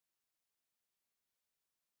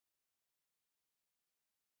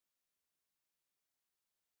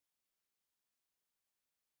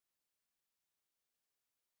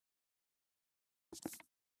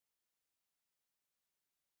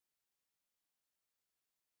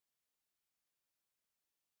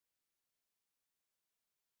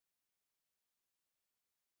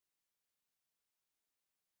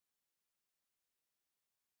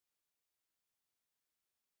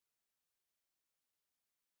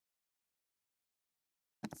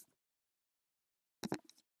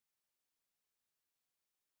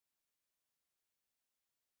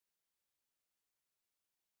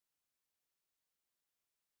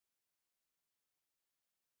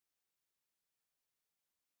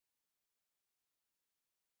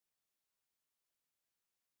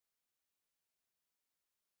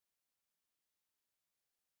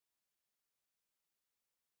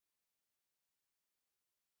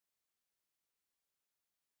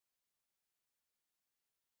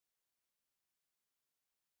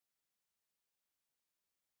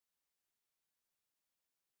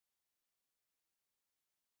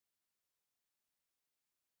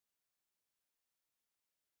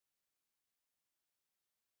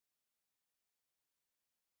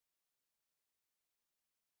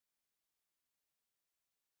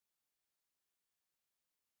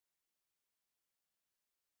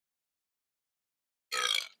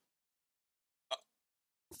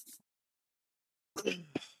All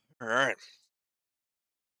right.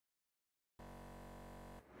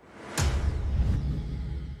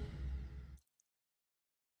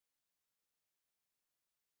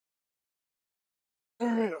 All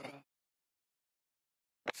right.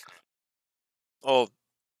 Oh,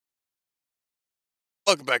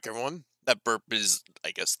 welcome back, everyone. That burp is,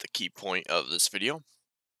 I guess, the key point of this video.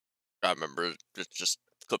 I remember just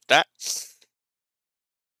clip that.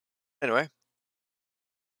 Anyway,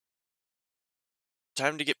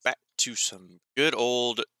 time to get back to some good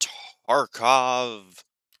old Tarkov.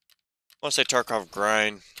 I want to say Tarkov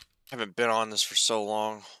grind. Haven't been on this for so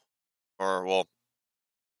long, or well,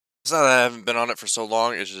 it's not that I haven't been on it for so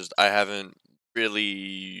long. It's just I haven't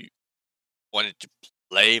really wanted to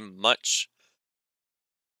play much.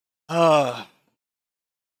 I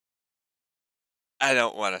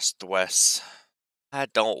don't want to stress. I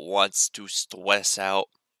don't want to stress out.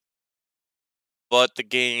 But the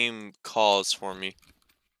game calls for me.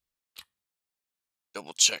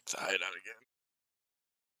 Double check the hideout again.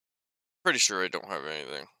 Pretty sure I don't have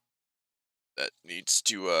anything that needs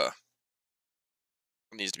to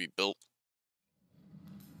be built.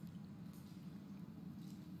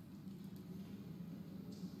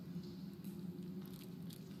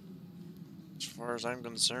 As far as I'm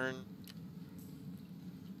concerned,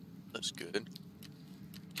 that's good.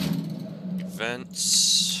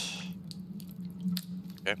 Events.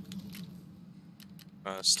 Okay.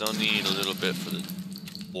 Still need a little bit for the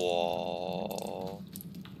wall.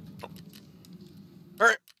 Oh.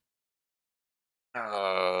 Alright.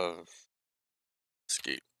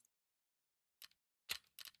 Escape.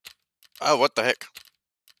 Oh, what the heck?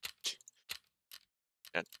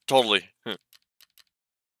 Yeah, totally.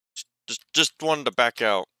 Just wanted to back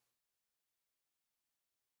out.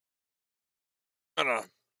 I don't know.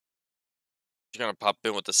 He's gonna pop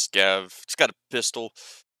in with the scav. He's got a pistol.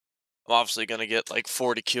 I'm obviously gonna get like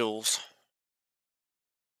 40 kills.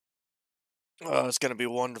 Oh, it's gonna be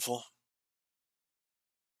wonderful.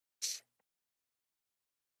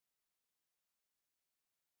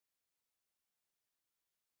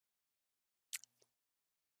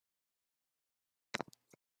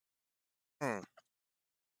 Hmm.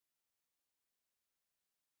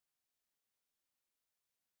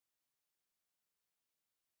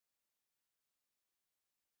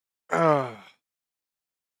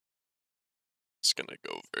 It's gonna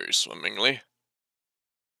go very swimmingly.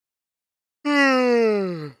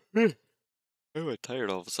 Oh, I'm tired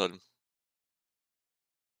all of a sudden.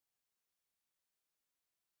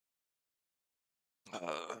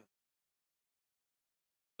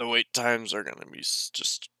 The wait times are gonna be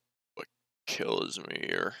just what kills me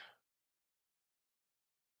here.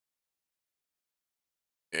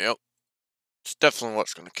 Yep, it's definitely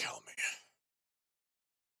what's gonna kill me.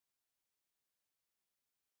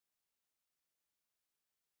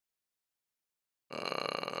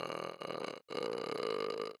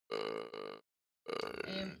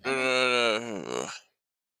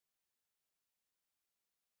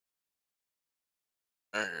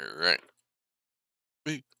 All right.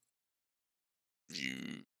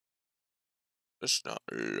 You. That's not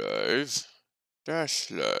live.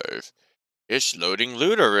 That's live. It's loading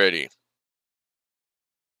loot already.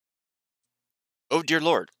 Oh dear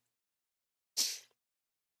lord.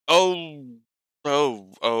 Oh.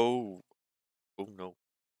 Oh. Oh. Oh no.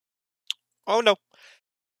 Oh no.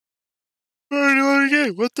 I do it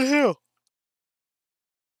again. What the hell?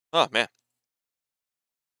 Oh man.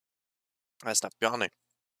 I stopped yawning.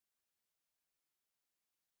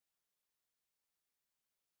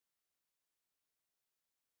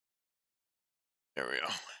 There we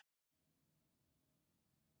go.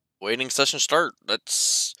 Waiting session start.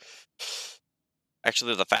 That's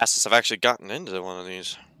actually the fastest I've actually gotten into one of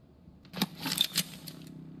these.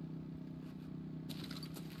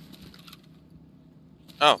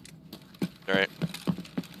 Oh. Alright.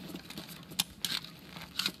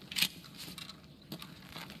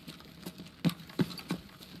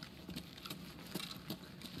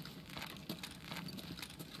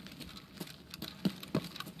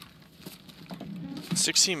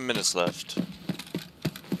 $16 minutes left.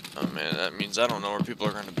 Oh man, that means I don't know where people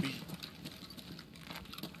are gonna be.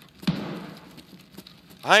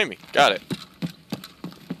 Behind me. Got it.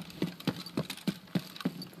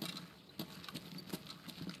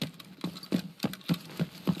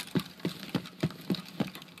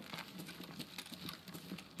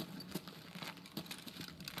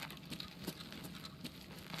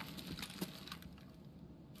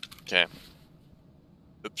 Okay.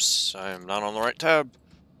 Oops, I am not on the right tab.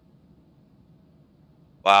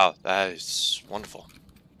 Wow, that is wonderful.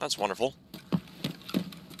 That's wonderful.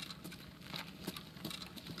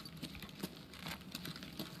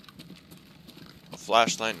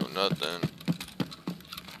 flashlight, no nothing.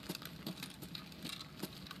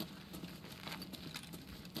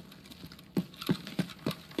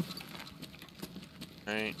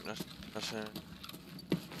 Ain't nothing.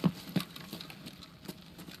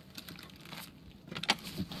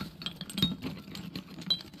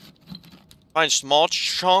 Find small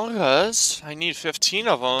chunkas. I need 15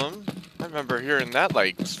 of them. I remember hearing that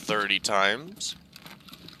like 30 times.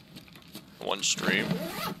 One stream.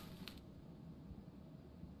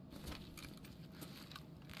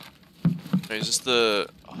 Wait, is this the...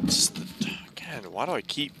 Oh, this is the... Again, why do I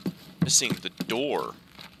keep missing the door?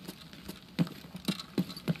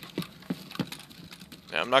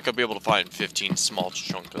 Yeah, I'm not gonna be able to find 15 small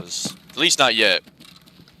chunkas. At least not yet.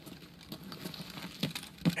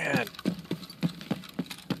 Man.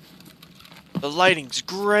 The lighting's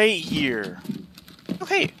great here. Oh,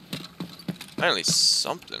 hey. Finally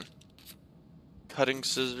something. Cutting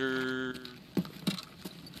scissors.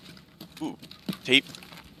 Ooh. Tape.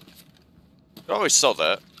 I always sell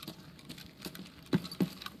that.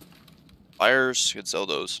 Pliers. Could sell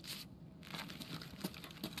those.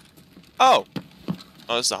 Oh.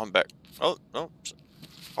 Oh, this is a humpback. Oh, no.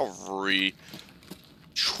 Oh,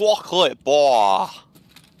 chocolate bar.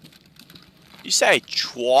 You say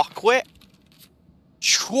chocolate?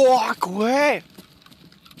 Chocolate!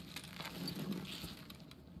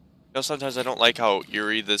 You know, sometimes I don't like how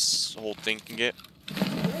eerie this whole thing can get.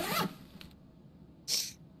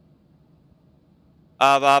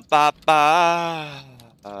 Ba ba ba.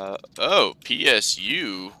 Oh,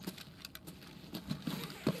 PSU.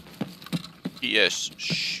 PS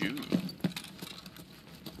shoe.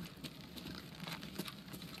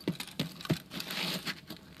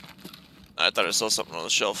 I thought I saw something on the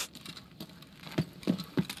shelf.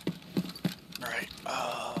 Alright,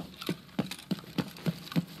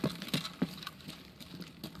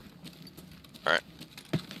 Alright.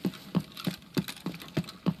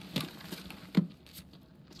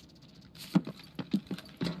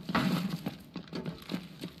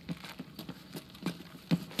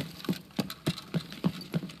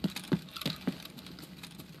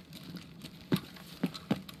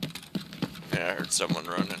 Yeah, I heard someone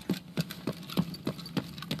running.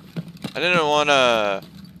 I didn't want to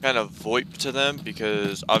kind of VoIP to them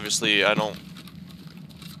because obviously I don't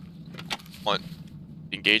want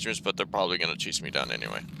engagements, but they're probably going to chase me down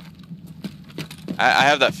anyway. I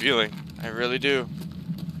have that feeling. I really do.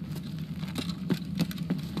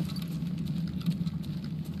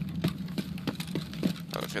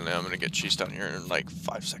 I have a feeling I'm going to get chased down here in like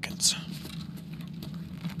 5 seconds.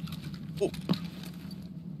 Oh.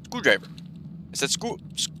 Screwdriver. I said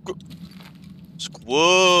screwdriver.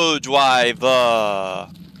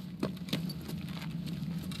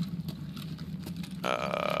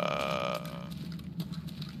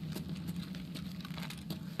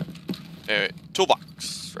 Anyway,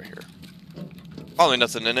 toolbox right here. Probably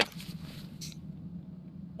nothing in it.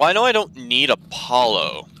 Well, I know I don't need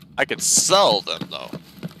Apollo. I could sell them though.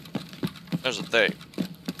 There's the thing.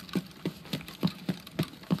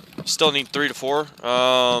 Still need 3 to 4.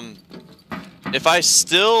 If I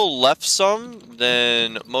still left some,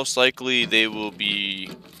 then most likely they will be...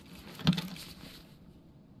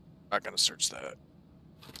 Not gonna search that.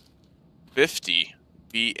 50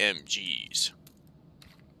 BMGs.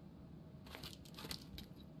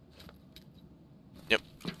 Yep.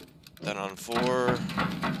 That on 4.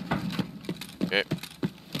 Okay.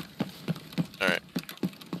 Alright.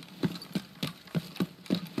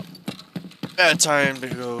 Bad time to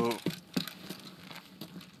go.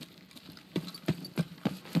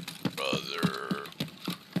 Brother.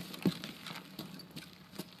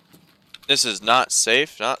 This is not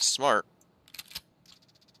safe, not smart.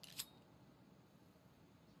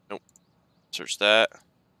 Nope. Search that.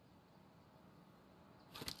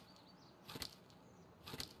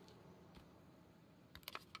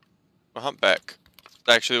 A humpback.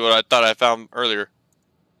 That's actually what I thought I found earlier.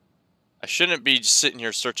 I shouldn't be sitting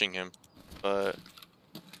here searching him, but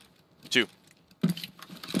 2.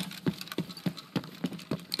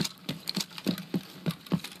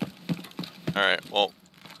 Alright, well,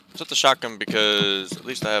 set the shotgun because at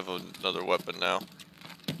least I have another weapon now.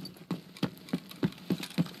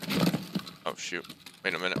 Oh shoot.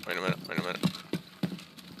 Wait a minute, wait a minute, wait a minute.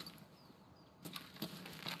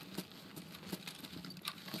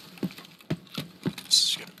 This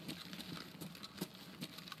is good.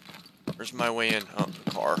 Where's my way in? Oh,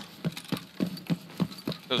 the car.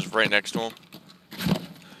 This is right next to him.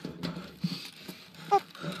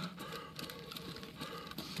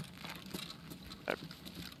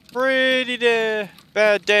 Pretty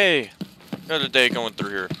bad day. Got a day going through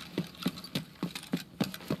here.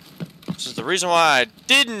 This is the reason why I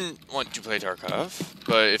didn't want to play Tarkov,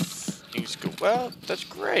 but if things go well, that's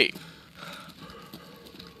great.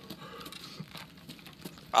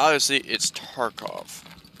 Obviously, it's Tarkov.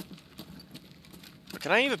 But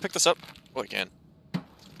can I even pick this up? Oh, I can.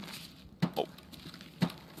 Oh.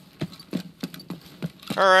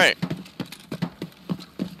 Alright.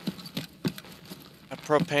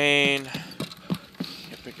 Propane.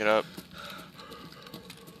 Can't pick it up.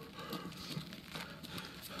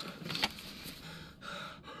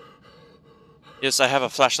 Yes, I have a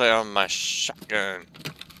flashlight on my shotgun.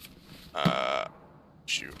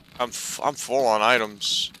 Shoot. I'm full on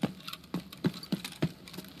items.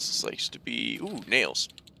 This likes to be... Ooh, nails.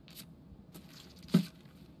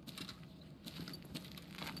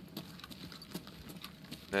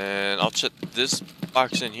 Then I'll check this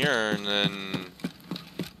box in here, and then...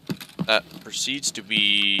 That proceeds to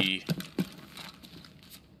be...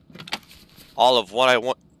 all of what I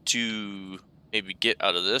want to maybe get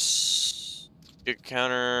out of this. Get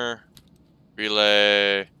counter...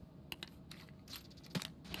 Relay...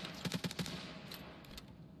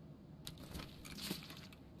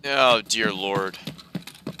 Oh, dear Lord.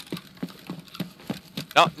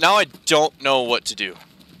 Now I don't know what to do.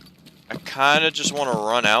 I kind of just want to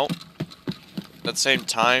run out. At the same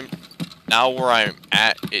time, now where I'm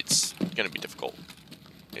at, it's going to be difficult.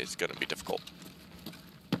 It's going to be difficult.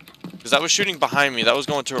 Because I was shooting behind me. That was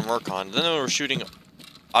going to a Mercon. Then they were shooting,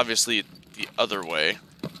 obviously, the other way.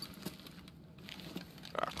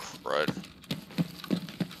 Ah, crud.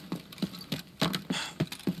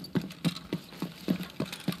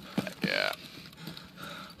 Yeah.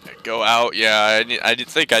 Go out. Yeah, I did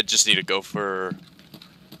think I just need to go for...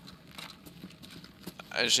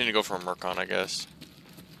 I just need to go for a Mercon, I guess.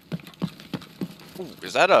 Ooh,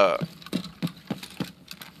 is that a...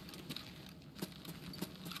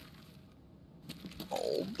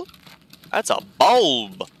 bulb? That's a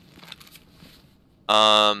bulb!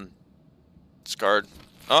 Discard.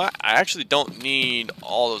 Oh, I actually don't need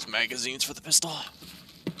all those magazines for the pistol.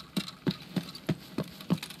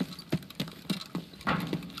 I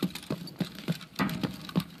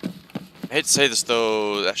hate to say this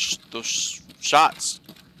though, those shots.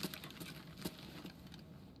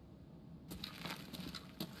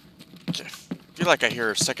 I feel like I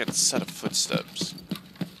hear a second set of footsteps.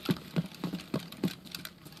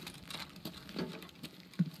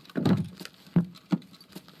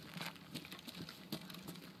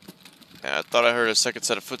 Yeah, I thought I heard a second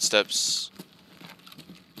set of footsteps.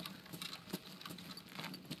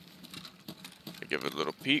 I give it a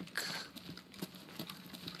little peek.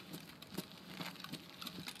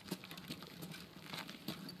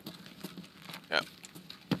 Yeah.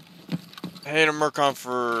 I hate a Mercon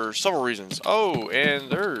for several reasons. Oh,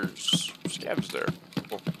 and there's scabs there.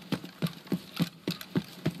 Cool.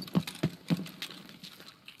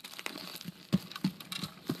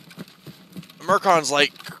 Mercon's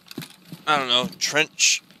like, I don't know,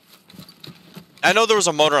 trench. I know there was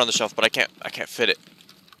a motor on the shelf, but I can't fit it.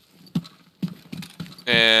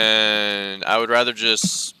 And I would rather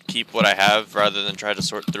just keep what I have rather than try to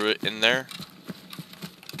sort through it in there.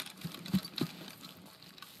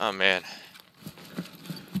 Oh man.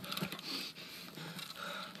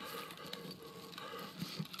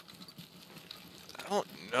 I don't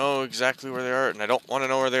know exactly where they are, and I don't want to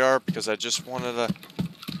know where they are because I just wanted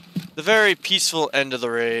the very peaceful end of the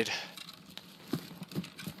raid.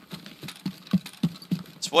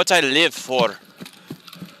 It's what I live for.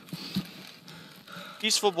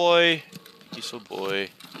 Peaceful boy. Peaceful boy.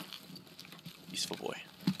 Peaceful boy.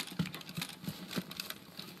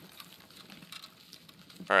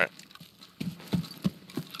 Alright.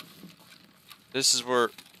 This is where...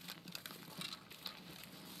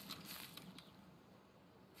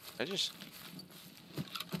 I just...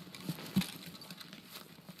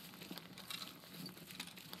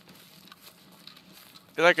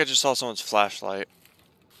 feel like I just saw someone's flashlight.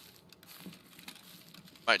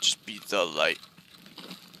 Might just be the light.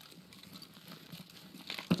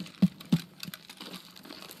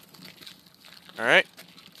 Alright.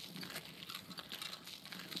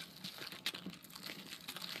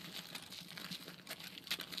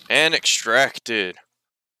 And extracted.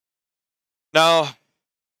 Now,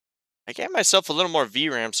 I gave myself a little more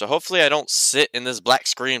VRAM, so hopefully I don't sit in this black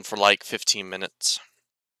screen for like 15 minutes.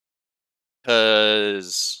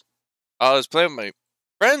 Because I was playing with my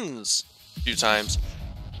friends a few times.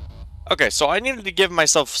 Okay, so I needed to give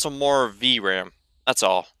myself some more VRAM. That's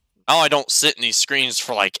all. Now I don't sit in these screens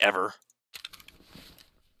for like ever.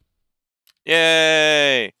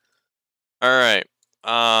 Yay! Alright.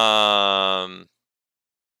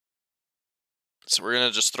 So we're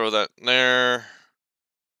gonna just throw that in there.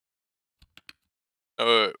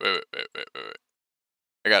 Oh, wait.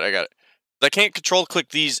 I got it. I can't control click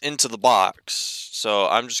these into the box, so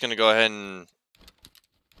I'm just gonna go ahead and...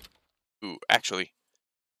 Ooh, actually.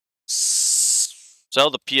 Sell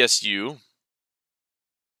the PSU.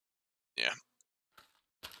 Yeah.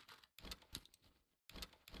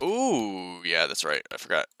 Ooh, yeah, that's right. I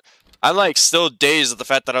forgot. I'm like still dazed at the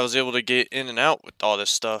fact that I was able to get in and out with all this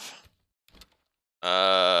stuff. Pillows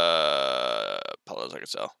I can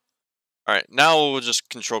sell. Alright, now we'll just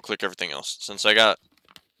control click everything else. Since I got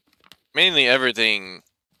mainly everything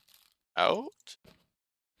out.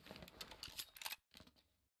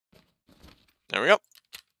 There we go.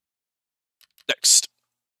 Next.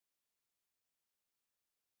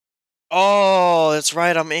 Oh, that's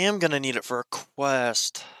right. I am gonna need it for a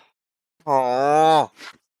quest. Oh.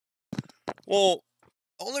 Well,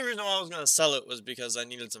 the only reason why I was gonna sell it was because I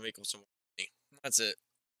needed to make some money. That's it.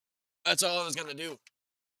 That's all I was gonna do.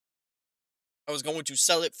 I was going to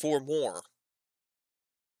sell it for more.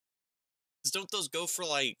 Don't those go for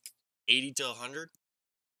like 80 to 100?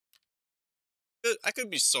 I could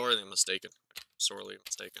be sorely mistaken.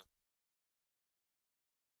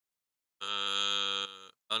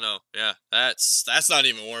 Oh no, yeah, that's not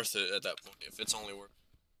even worth it at that point if it's only worth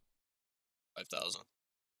 5,000.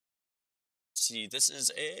 See, this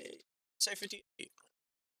is a say 58.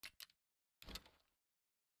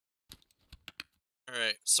 All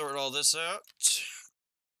right, sort all this out.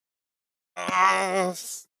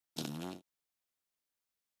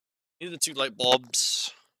 Need the 2 light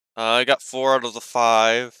bulbs. I got 4 out of the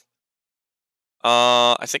 5.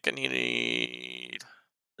 I think I need.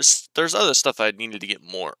 There's other stuff I needed to get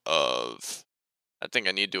more of. I think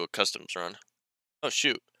I need to do a customs run. Oh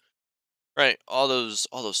shoot! Right, all those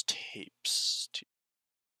tapes.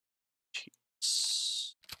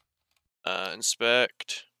 Tapes.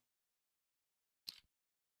 Inspect.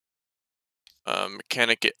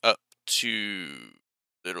 Mechanic it up to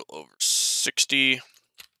a little over 60.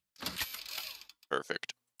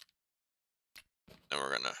 Perfect. Then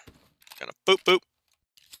we're gonna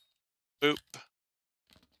boop.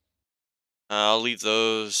 I'll leave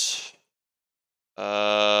those.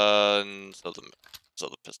 And sell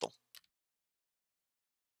the pistol.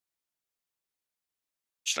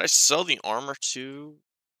 Should I sell the armor too?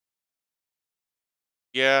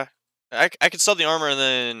 Yeah, I could sell the armor, and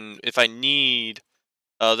then if I need,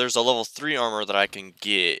 there's a level 3 armor that I can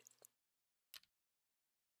get.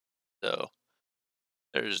 So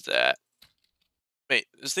there's that. Wait,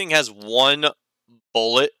 this thing has 1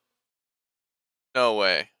 bullet? No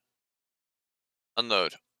way.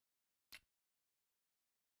 Unload.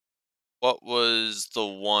 What was the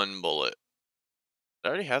 1 bullet? Did I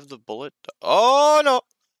already have the bullet? Oh no!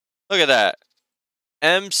 Look at that.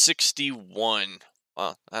 M61.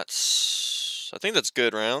 Wow, I think that's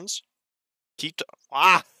good rounds. Keep.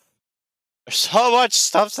 There's so much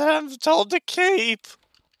stuff that I'm told to keep.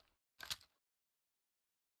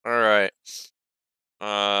 All right.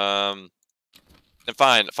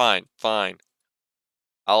 Fine.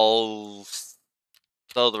 I'll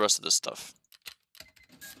sell the rest of this stuff.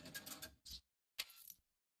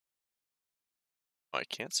 Oh, I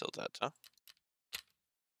can't sell that, huh?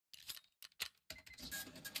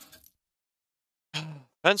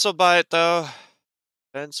 Pence will buy it though.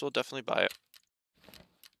 Pence will definitely buy it.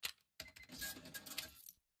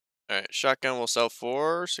 Alright, shotgun will sell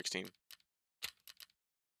for 16.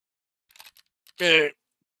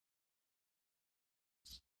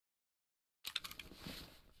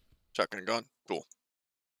 Shotgun gone. Cool.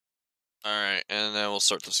 Alright, and then we'll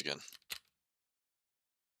start this again.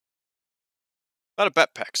 A lot of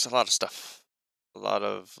backpacks, a lot of stuff. A lot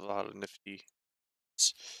of nifty.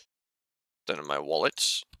 Then in my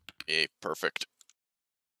wallet. Yeah, perfect.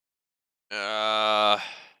 Yeah,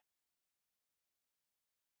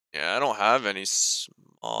 I don't have any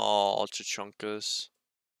small chunkas.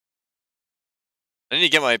 I need to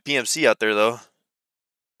get my PMC out there though.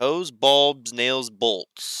 Hose, bulbs, nails,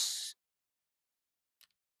 bolts.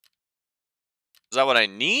 Is that what I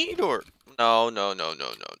need, or no?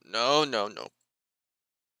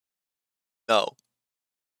 No.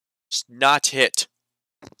 It's not hit.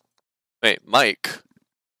 Wait, mic.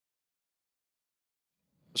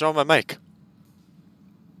 What's wrong with my mic?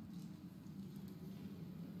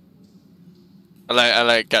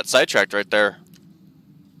 I got sidetracked right there.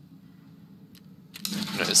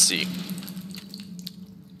 Let's see.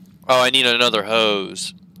 Oh, I need another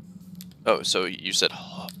hose. Oh, so you said...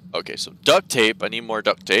 Okay, so duct tape. I need more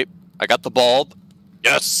duct tape. I got the bulb.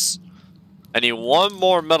 Yes! I need 1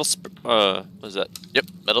 more metal... what is that? Yep,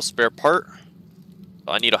 metal spare part.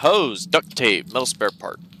 I need a hose, duct tape, metal spare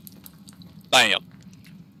part. Bam!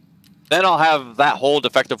 Then I'll have that whole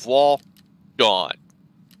defective wall gone.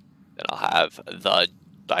 Then I'll have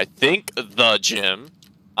I think the gym.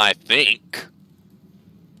 I think.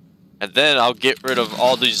 And then I'll get rid of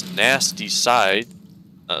all these nasty side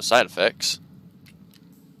effects.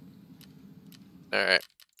 Alright.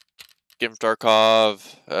 Give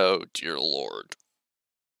Tarkov. Oh, dear lord.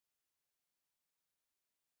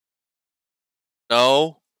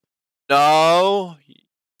 No. No.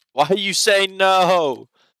 Why you say no?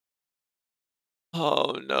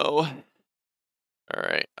 Oh, no.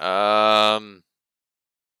 Alright.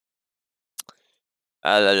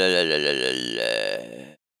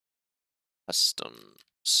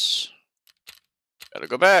 Customs. Gotta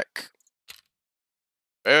go back.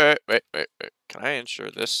 Wait. Can I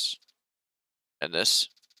ensure this? And this?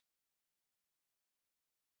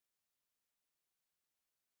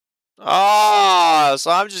 Ah,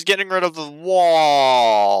 so I'm just getting rid of the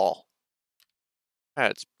wall.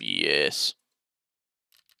 That's BS.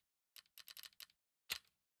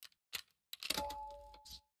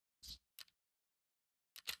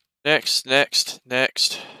 Next.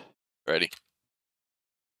 Ready.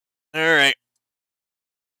 Alright.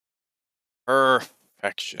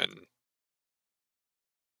 Perfection.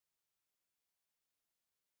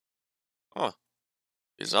 Huh.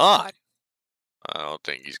 He's on. I don't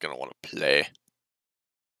think he's gonna want to play.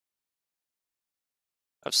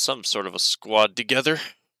 Have some sort of a squad together.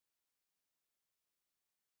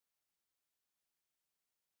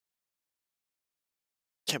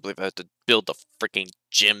 Can't believe I had to build the freaking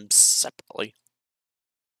gym separately.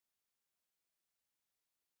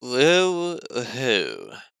 Whoa.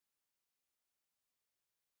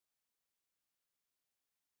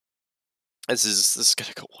 This is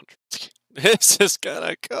gonna go wonderfully. This is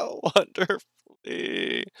gonna go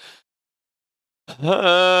wonderfully.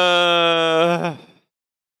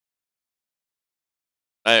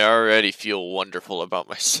 I already feel wonderful about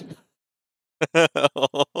myself.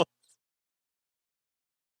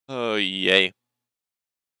 Oh, yay.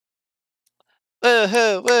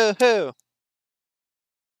 Woohoo!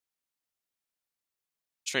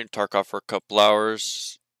 Stream Tarkov for a couple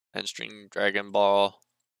hours, and stream Dragon Ball.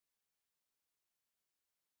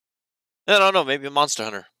 I don't know, maybe a Monster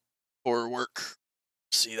Hunter for work.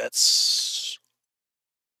 See, that's...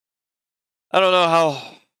 I don't know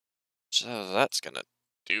how that's gonna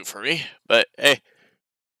do for me, but hey.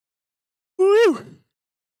 Woo!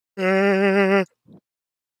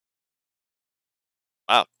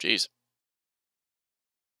 Wow, jeez.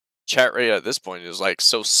 Chat rate at this point is like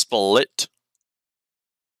so split.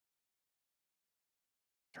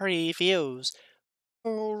 3 views.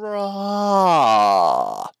 Hurrah!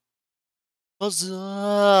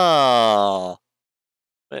 Huzzah!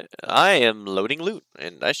 I am loading loot,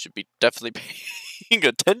 and I should be definitely paying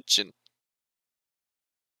attention.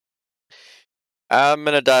 I'm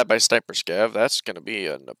gonna die by sniper scav. That's gonna be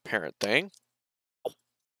an apparent thing.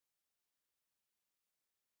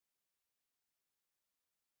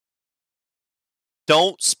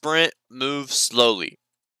 Don't sprint, move slowly.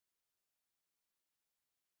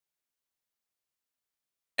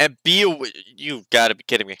 And be aware. You've gotta be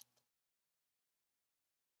kidding me.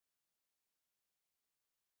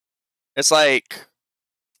 It's like,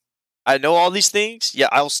 I know all these things, yeah,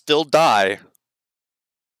 I'll still die.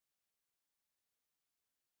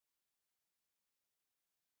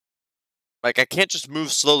 Like, I can't just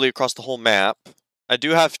move slowly across the whole map. I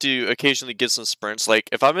do have to occasionally get some sprints. Like,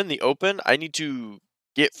 if I'm in the open, I need to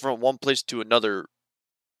get from one place to another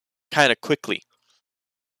kind of quickly.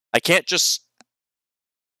 I can't just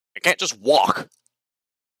walk.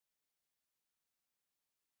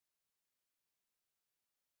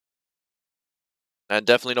 I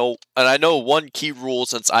definitely know, and I know one key rule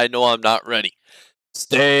since I know I'm not ready.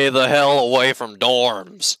 Stay the hell away from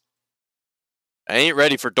dorms. I ain't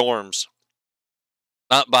ready for dorms.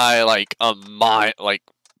 Not by like a mile,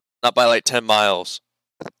 not by like 10 miles.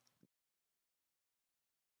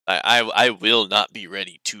 I will not be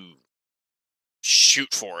ready to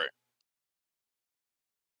shoot for it.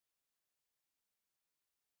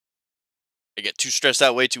 I get too stressed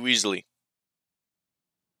out way too easily.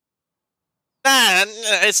 Nah,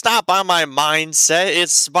 it's not by my mindset,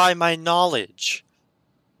 it's by my knowledge.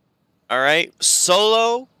 Alright?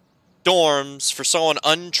 Solo dorms for someone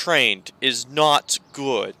untrained is not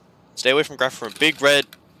good. Stay away from graph from a big red.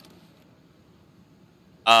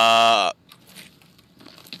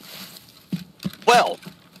 Well.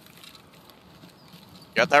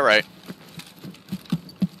 Got that right.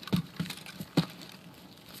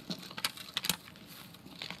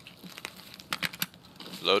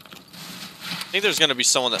 Load. I think there's gonna be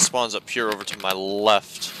someone that spawns up here over to my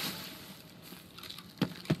left.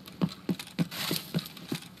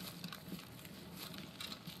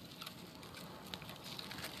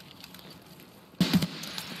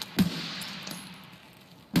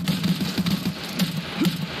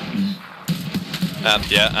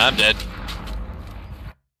 Yeah, I'm dead.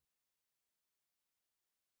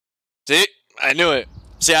 See? I knew it.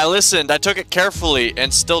 See, I listened. I took it carefully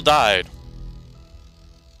and still died.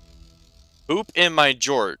 Poop in my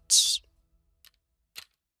jorts.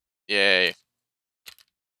 Yay.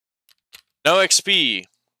 No XP.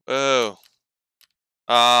 Oh.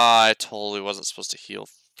 Ah, I totally wasn't supposed to heal.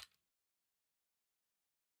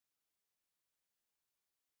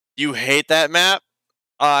 You hate that map?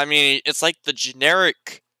 I mean, it's like the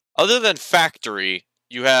generic... Other than Factory,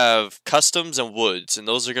 you have Customs and Woods, and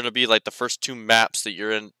those are going to be like the first two maps that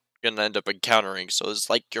you're going to end up encountering, so it's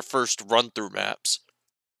like your first run-through maps.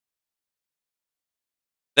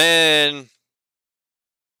 Then...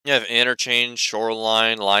 You have Interchange,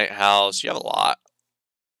 Shoreline, Lighthouse, you have a lot.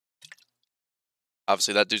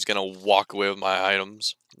 Obviously, that dude's gonna walk away with my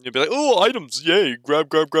items. You'll be like, oh, items, yay, grab,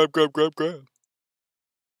 grab, grab, grab, grab, grab.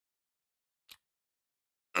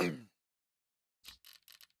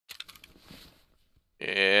 Yay.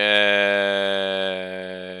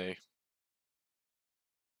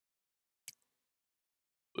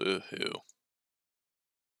 Woohoo.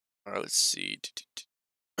 Alright, let's see.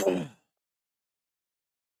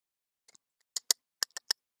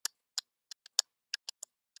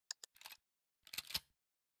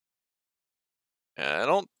 I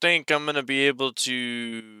don't think I'm gonna be able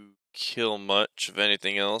to kill much of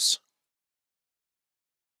anything else.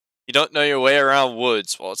 You don't know your way around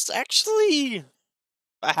woods. Well, it's actually... If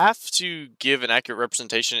I have to give an accurate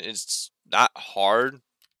representation, it's not hard.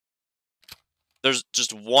 There's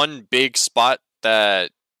just one big spot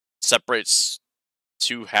that separates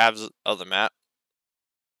two halves of the map.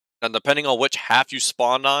 And depending on which half you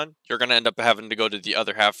spawned on, you're going to end up having to go to the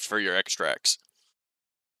other half for your extracts.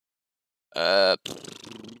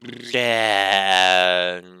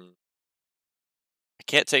 Yeah. I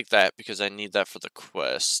can't take that because I need that for the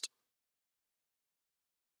quest.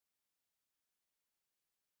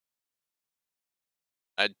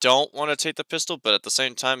 I don't want to take the pistol, but at the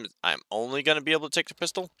same time, I'm only going to be able to take the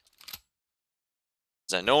pistol.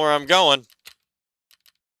 Because I know where I'm going.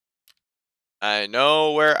 I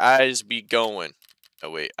know where I's be going.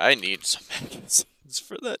 Oh wait, I need some magazines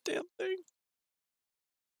for that damn thing.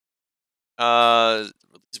 Will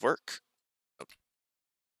these work? Oh.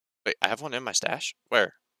 Wait, I have one in my stash?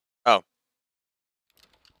 Where? Oh.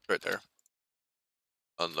 Right there.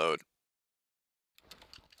 Unload.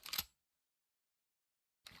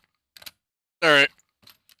 Alright.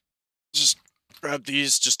 Just grab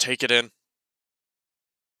these, just take it in.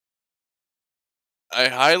 I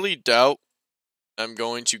highly doubt I'm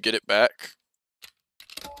going to get it back.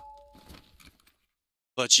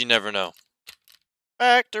 But you never know.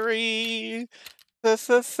 Factory!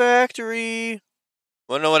 Factory!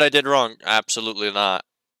 Wanna know what I did wrong? Absolutely not.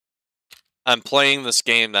 I'm playing this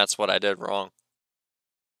game, that's what I did wrong.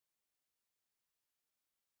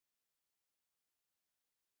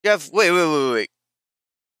 You have... Wait.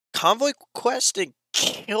 Convoy quest and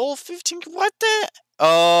kill 15? What the...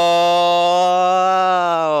 Oh...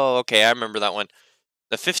 Okay, I remember that one.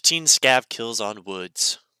 The 15 scav kills on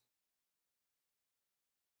woods.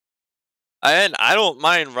 And I don't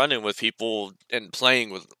mind running with people and playing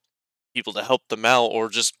with people to help them out or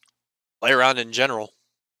just play around in general.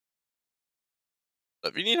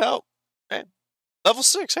 If you need help, hey, level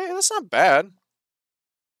 6, hey, that's not bad.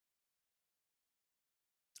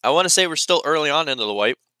 I want to say we're still early on into the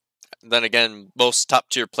wipe. Then again, most top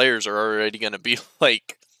tier players are already going to be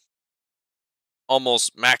like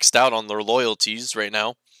almost maxed out on their loyalties right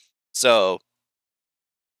now. So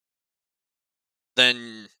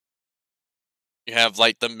then you have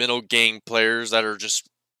like the middle gang players that are just,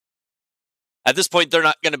 at this point, they're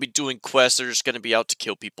not going to be doing quests. They're just going to be out to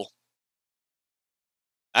kill people.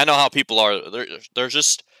 I know how people are. They're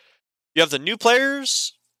just, you have the new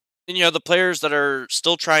players, then you have the players that are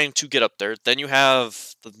still trying to get up there. Then you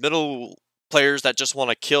have the middle players that just want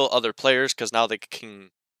to kill other players because now they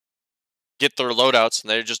can get their loadouts and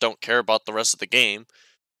they just don't care about the rest of the game.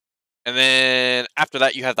 And then after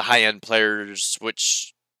that, you have the high-end players,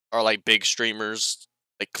 which are like big streamers,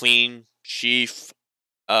 like Clean, Sheaf,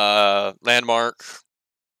 Landmark.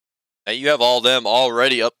 And you have all them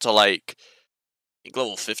already up to like, I think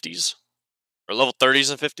level 50s or level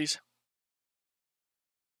 30s and 50s.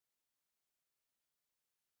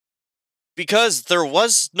 Because there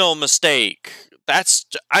was no mistake.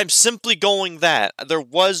 I'm simply going that. There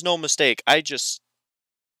was no mistake. I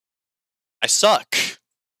suck.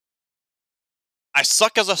 I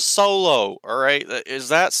suck as a solo, alright? Is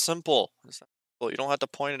that simple? You don't have to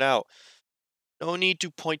point it out. No need to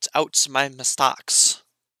point out my mistakes.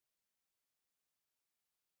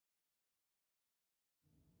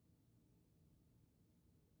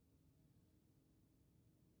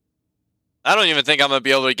 I don't even think I'm gonna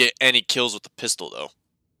be able to get any kills with the pistol, though.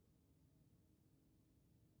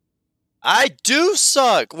 I do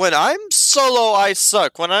suck. When I'm solo, I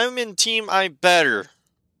suck. When I'm in team, I'm better.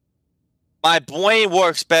 My brain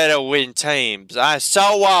works better when teams. I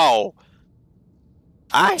solo.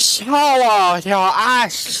 I solo till I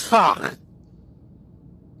suck.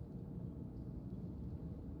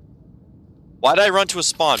 Why did I run to a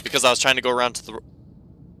spawn? Because I was trying to go around to the...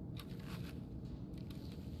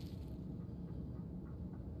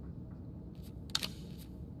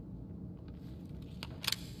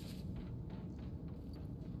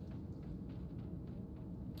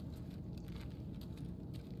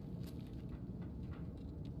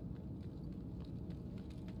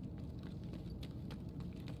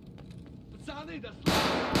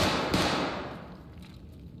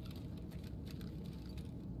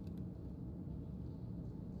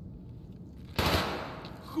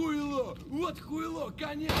 Хуйло! Вот хуйло,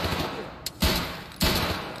 конечно!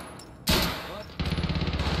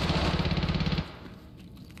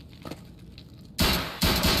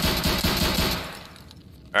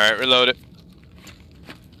 Alright, reload it.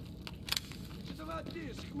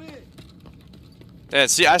 Yeah,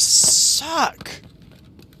 see, I suck.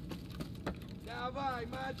 Давай,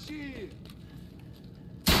 мочи!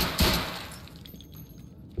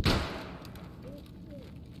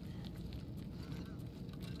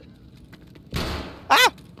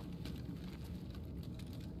 Ah!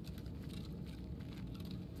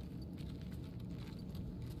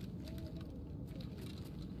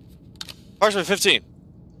 Marksman 15.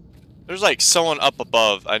 There's like someone up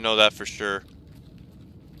above. I know that for sure.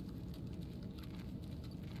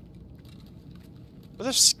 Where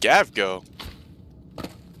does Scav go?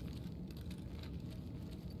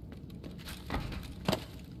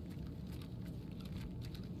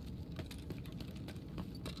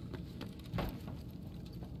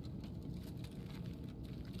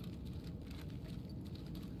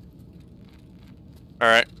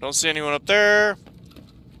 Alright, don't see anyone up there.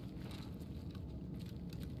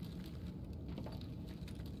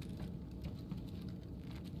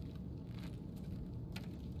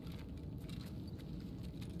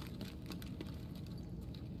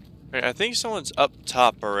 Alright, I think someone's up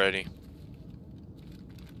top already.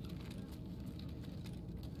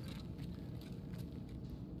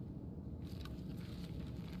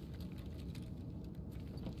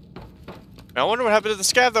 I wonder what happened to the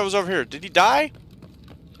Scav that was over here. Did he die?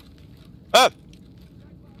 Oh!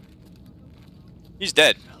 He's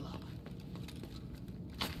dead.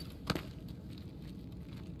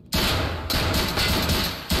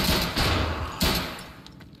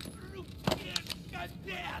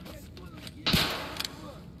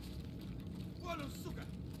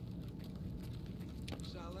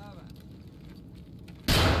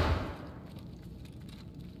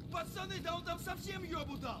 Пацаны, да он там совсем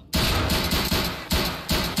ёбу дал!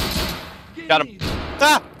 Got him.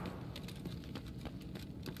 Ah!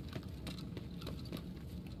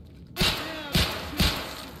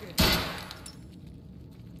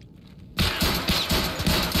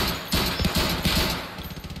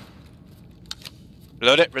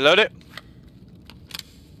 Reload it, reload it.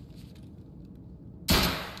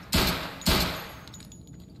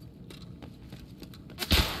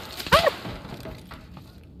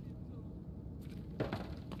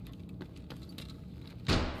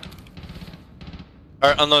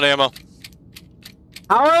 Alright, unload ammo.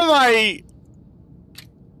 How am I?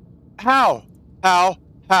 How? How?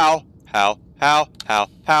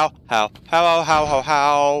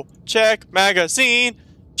 Check magazine.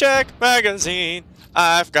 Check magazine.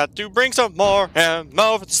 I've got to bring some more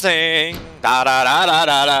ammo for this thing. Da da da da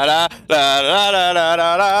da da da da da da da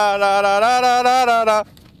da da da da da da.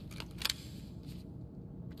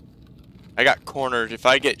 I got cornered. If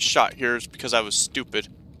I get shot here, it's because I was stupid.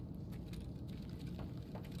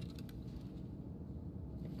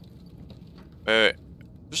 Wait.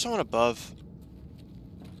 There's someone above.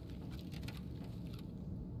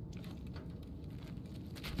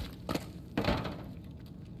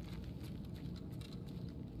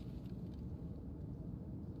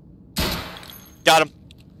 Got him.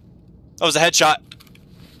 That was a headshot.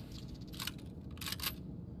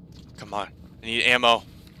 Come on. I need ammo.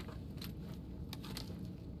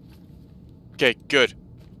 Okay, good.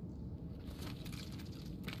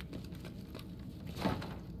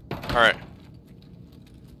 Alright.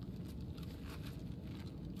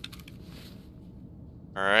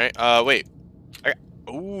 Alright, wait.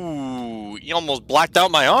 Ooh, you almost blacked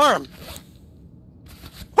out my arm.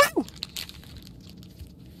 Woo!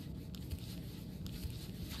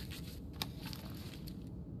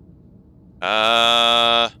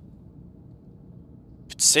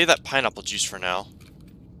 save that pineapple juice for now.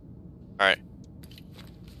 Alright.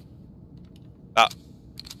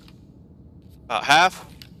 About half.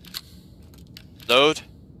 Load.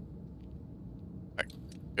 Alright,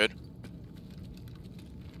 good.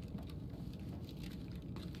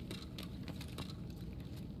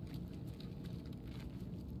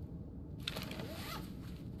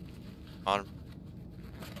 On.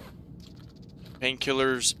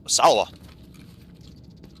 Painkillers. Sawa.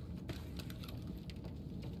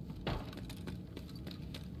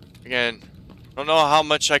 Again, I don't know how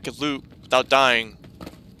much I could loot without dying.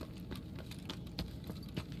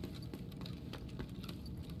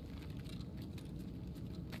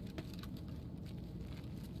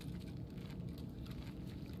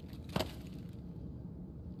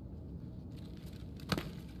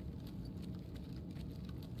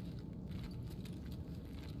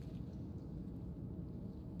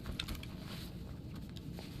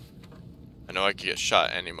 I know I could get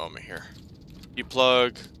shot any moment here.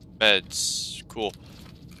 Deplug, meds, cool.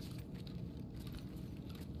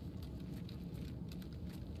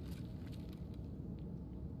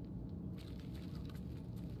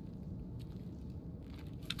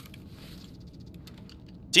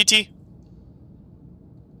 TT.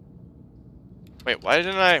 Wait, why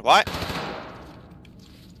didn't I? What?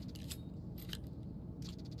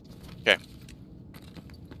 Okay.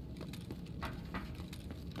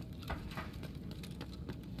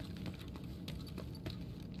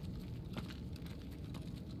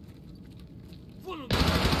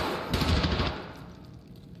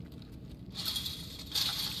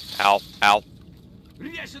 Ow, ow.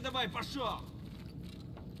 Резче давай, пошел!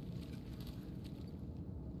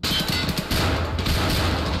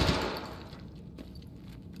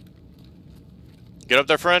 Get up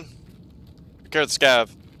there, friend. Take care of the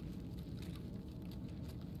scav.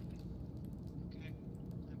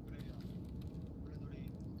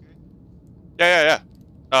 Yeah.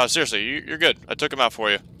 Seriously, you're good. I took him out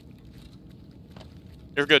for you.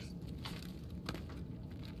 You're good.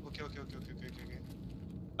 Okay.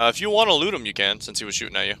 If you want to loot him, you can, since he was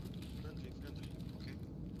shooting at you. Friendly, okay.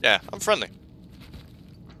 Yeah, I'm friendly.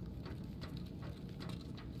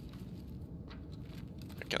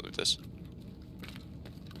 I can't loot this.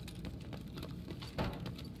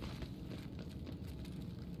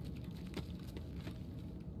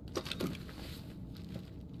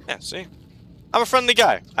 Yeah, see? I'm a friendly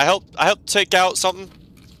guy. I help take out something.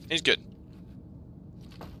 He's good.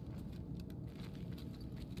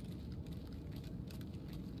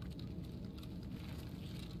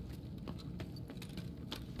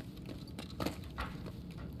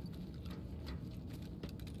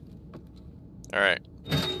 Alright.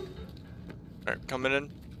 Alright, coming in.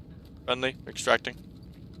 Friendly, extracting.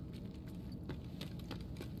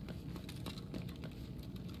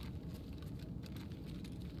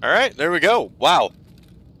 Alright, there we go. Wow.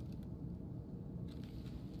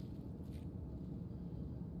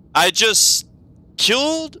 I just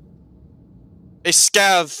killed a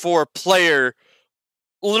scav for a player.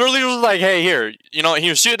 Literally was like, hey, here. You know, he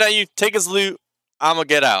was shooting at you, take his loot, I'ma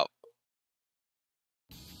get out.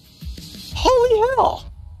 Holy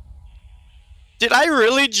hell! Did I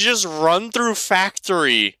really just run through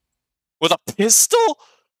factory with a pistol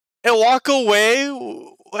and walk away?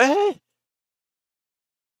 What?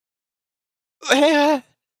 Hey,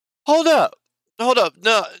 hold up. No,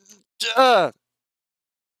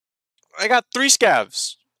 I got 3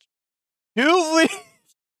 scavs. 2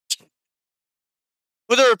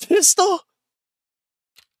 with a pistol?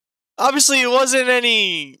 Obviously, it wasn't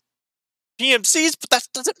any PMCs, but that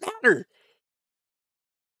doesn't matter.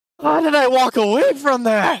 How did I walk away from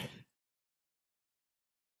that?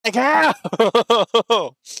 Like, how?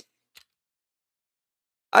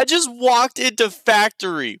 I just walked into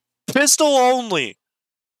factory, pistol only,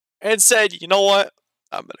 and said, you know what?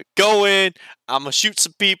 I'm gonna go in, I'm gonna shoot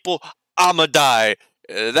some people, I'm gonna die.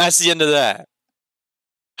 That's the end of that.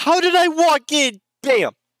 How did I walk in?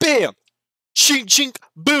 Bam, bam, chink, chink,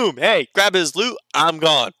 boom. Hey, grab his loot, I'm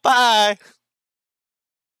gone. Bye.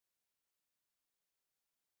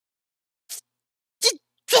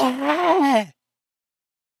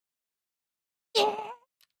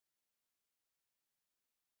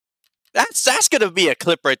 That's gonna be a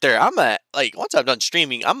clip right there. I'm gonna, like, once I'm done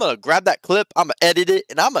streaming, I'm gonna grab that clip, I'm gonna edit it,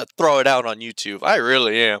 and I'm gonna throw it out on YouTube. I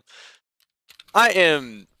really am. I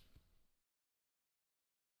am.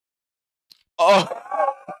 Oh.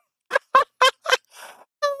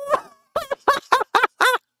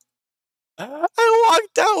 I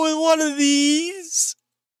walked out with one of these.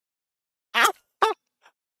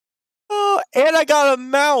 Oh, and I got a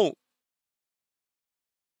mount.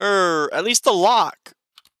 Or at least a lock.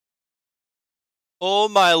 Oh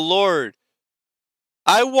my lord.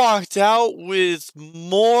 I walked out with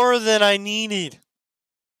more than I needed.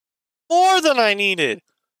 More than I needed.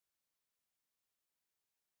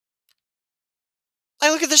 Hey,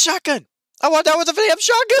 look at the shotgun. I walked out with a damn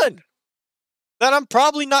shotgun that I'm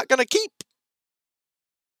probably not going to keep.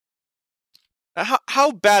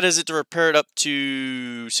 How bad is it to repair it up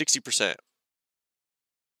to 60%?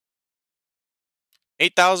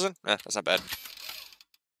 8,000? That's not bad.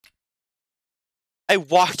 I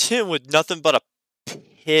walked in with nothing but a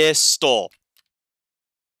pistol.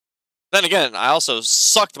 Then again, I also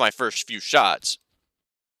sucked my first few shots.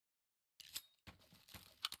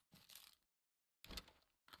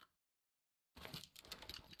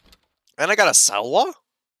 And I got a Salwa?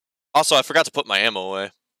 Also, I forgot to put my ammo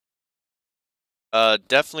away.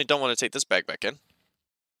 Definitely don't want to take this bag back in.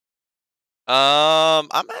 I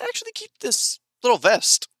might actually keep this little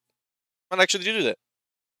vest. I might actually do that.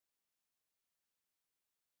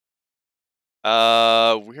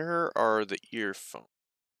 Where are the earphones?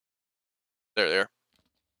 There they are.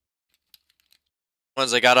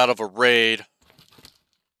 Ones I got out of a raid.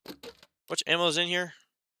 Which ammo's in here?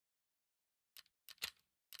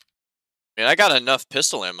 I mean, I got enough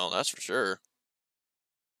pistol ammo, that's for sure.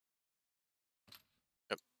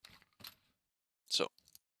 Yep. So.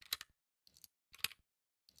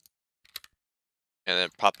 And then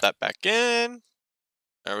pop that back in.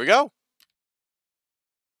 There we go.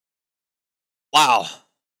 Wow.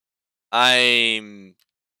 I'm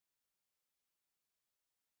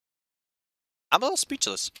a little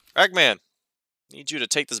speechless. Ragman, need you to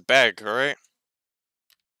take this bag, alright?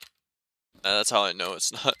 That's how I know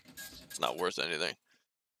it's not worth anything.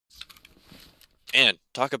 And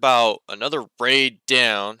talk about another raid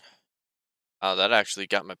down. That actually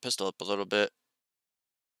got my pistol up a little bit.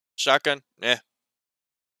 Shotgun? Yeah.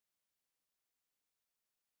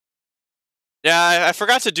 Yeah, I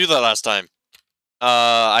forgot to do that last time.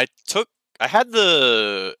 I had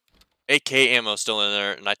the AK ammo still in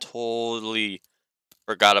there, and I totally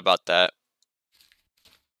forgot about that.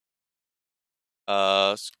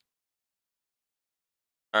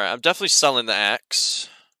 Alright, I'm definitely selling the axe.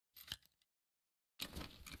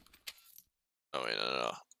 Oh, wait,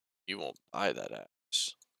 no. You won't buy that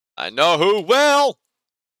axe. I know who will!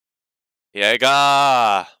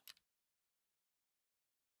 Yega!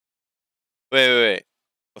 Wait.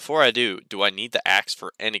 Before I do I need the axe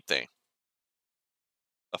for anything?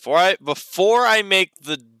 Before I make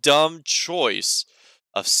the dumb choice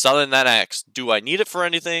of selling that axe, do I need it for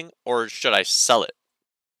anything, or should I sell it?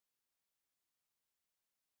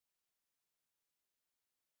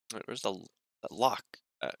 Wait, where's the lock?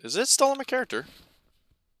 Is it still on my character?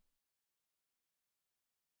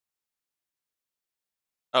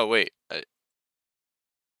 Oh wait.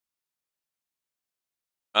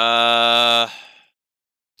 A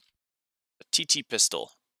TT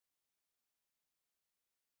pistol.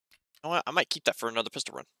 You know what? I might keep that for another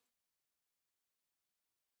pistol run.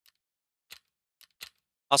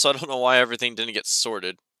 Also, I don't know why everything didn't get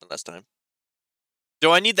sorted last time.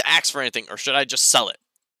 Do I need the axe for anything, or should I just sell it?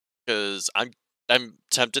 Because I'm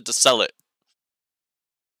tempted to sell it.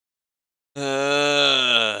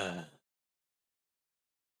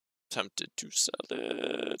 Tempted to sell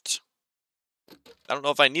it. I don't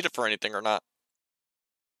know if I need it for anything or not.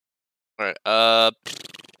 Alright,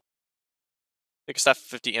 take a staff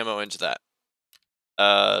 50 ammo into that.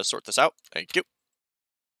 Sort this out. Thank you.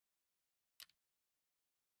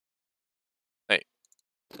 Hey,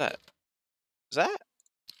 what's that? Is that?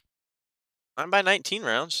 9x19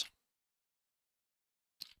 rounds.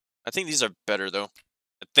 I think these are better though.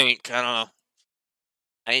 I don't know.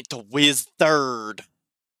 I ain't the wizard. Alright,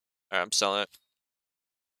 I'm selling it.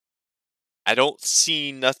 I don't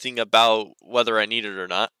see nothing about whether I need it or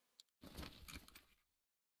not.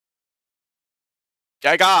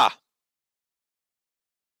 Gaga!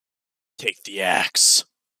 Take the axe.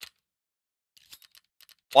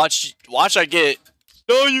 Watch I get,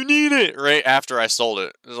 no, you need it, right after I sold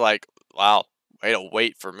it. It's like, wow, way to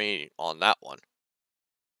wait for me on that one.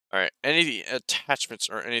 Alright, any attachments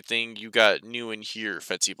or anything you got new in here,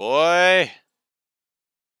 Fancy boy?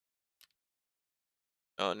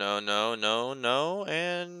 No.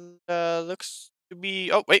 And, looks to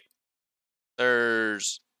be, oh, wait.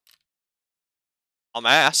 There's a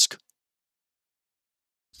mask.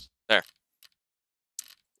 There.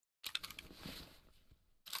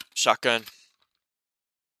 Shotgun.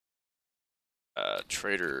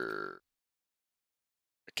 Trader.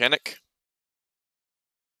 Mechanic.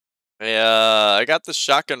 Hey, I got the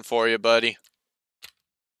shotgun for you, buddy.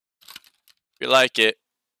 If you like it.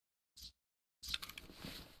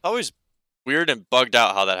 Always weird and bugged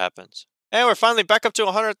out how that happens. Hey, we're finally back up to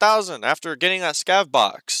 100,000 after getting that scav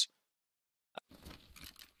box.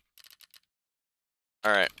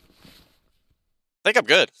 Alright. I think I'm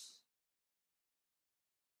good.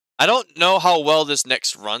 I don't know how well this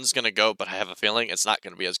next run's gonna go, but I have a feeling it's not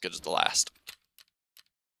gonna be as good as the last.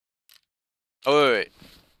 Oh, wait.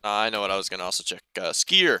 I know what I was gonna also check.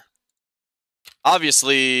 Skier.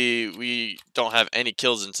 Obviously, we don't have any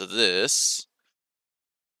kills into this.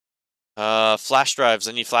 Flash drives.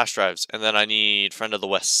 I need flash drives. And then I need Friend of the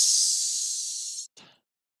West.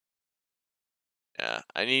 Yeah,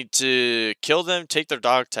 I need to kill them, take their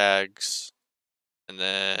dog tags, and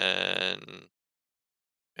then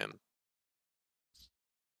him.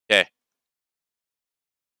 Okay.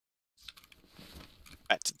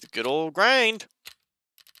 Back to the good old grind.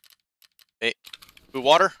 Hey, food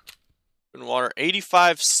water. Food water.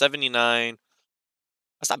 85.79.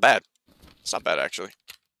 That's not bad. It's not bad actually.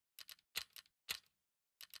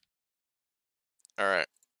 Alright.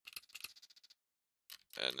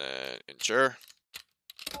 And then insure.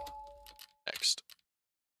 Next.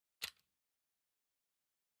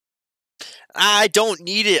 I don't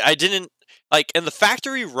need it. I didn't, like, in the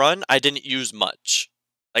factory run, I didn't use much.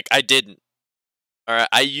 Like, I didn't. Alright,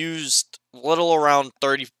 I used a little around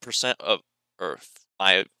 30% of, or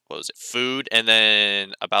my, what was it, food, and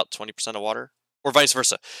then about 20% of water. Or vice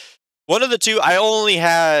versa. One of the two, I only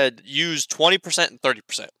had used 20% and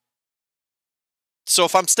 30%. So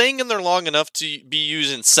if I'm staying in there long enough to be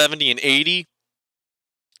using 70 and 80,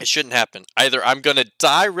 it shouldn't happen. Either I'm going to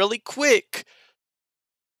die really quick,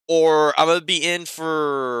 or I'm going to be in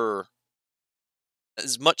for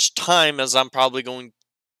as much time as I'm probably going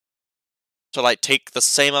to, like, take the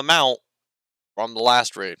same amount from the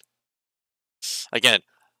last raid. Again,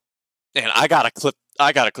 man, I gotta clip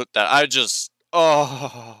that. I just,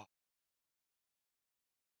 oh.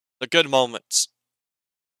 The good moments.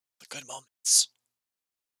 The good moments.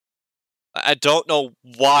 I don't know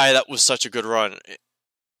why that was such a good run.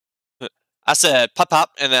 I said pop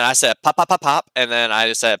pop, and then I said pop pop pop pop, and then I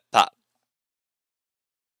just said pop.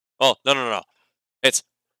 Oh, no. It's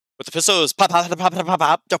with the pistol is pop pop pop pop pop pop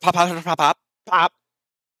pop pop pop pop pop pop.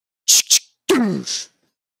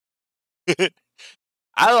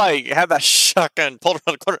 I like had that shotgun pulled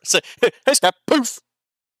around the corner and said, hey Scott, poof.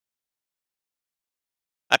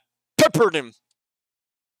 I peppered him.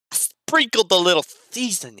 I sprinkled a little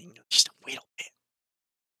seasoning. Just wait a bit.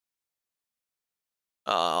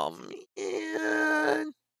 Oh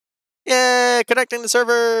man. Yeah, connecting the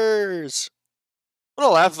servers. I'm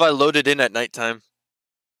gonna laugh if I loaded in at nighttime.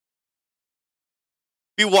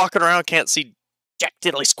 Be walking around, can't see jack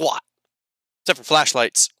diddly squat. Except for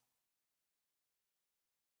flashlights.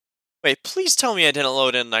 Wait, please tell me I didn't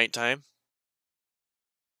load in nighttime.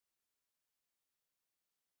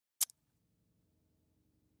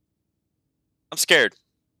 I'm scared.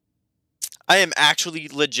 I am actually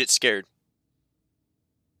legit scared.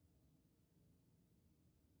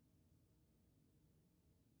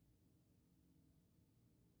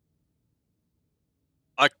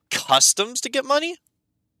 Customs to get money?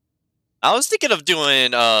 I was thinking of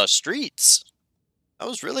doing streets. I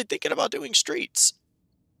was really thinking about doing streets.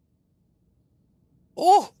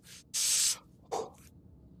 Oh!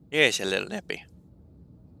 Yes, a little nippy.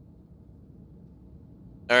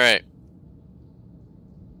 Alright.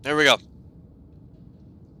 There we go.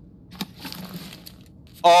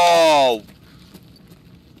 Oh!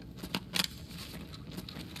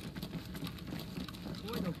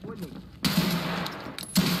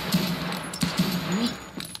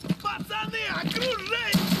 Пацаны,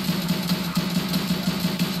 окружай!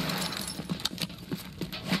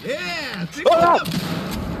 Ты Oh!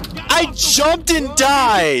 I jumped and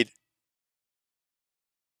died!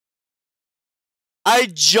 I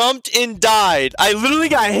jumped and died. I literally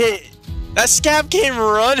got hit. That scab came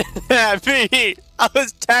running at me. I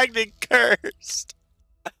was tagged and cursed.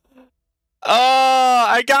 Oh,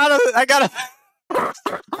 I gotta.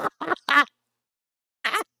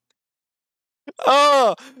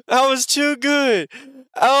 Oh, that was too good.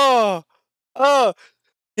 Oh,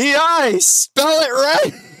 yeah, spell it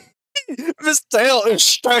right. Miss Tail is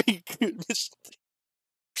strike.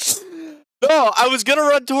 No, I was gonna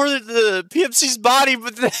run toward the PMC's body,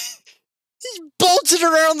 but then he bolted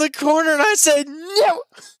around the corner, and I said no.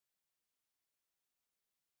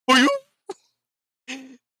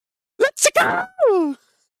 Let's go.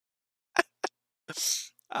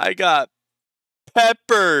 I got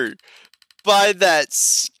peppered by that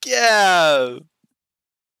scab.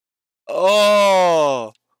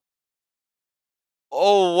 Oh.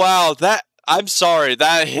 Oh wow, I'm sorry,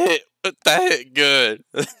 that hit good.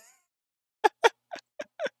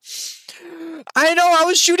 I know, I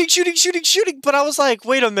was shooting, but I was like,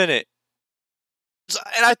 wait a minute.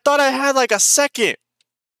 And I thought I had like a second.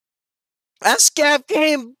 That scav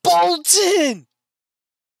came bolting.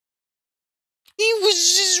 He was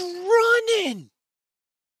just running.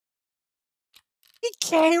 He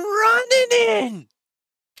came running in.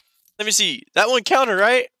 Let me see. That one counted,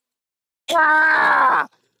 right? Ah!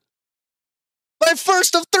 My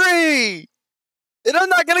first of 3! And I'm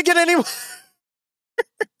not gonna get any more.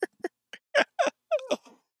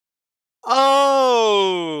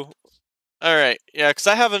 Oh! Alright, yeah, because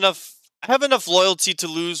I have enough loyalty to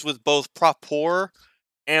lose with both Propor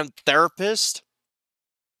and Therapist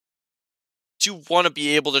to want to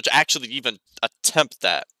be able to actually even attempt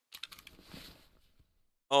that.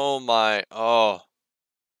 Oh my, oh.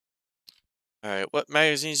 Alright, what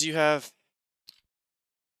magazines do you have?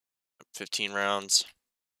 15 rounds.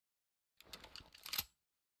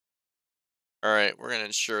 Alright, we're gonna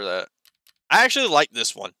ensure that. I actually like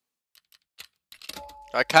this one.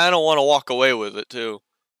 I kind of want to walk away with it, too.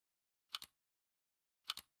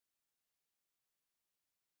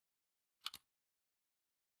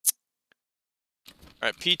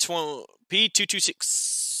 Alright,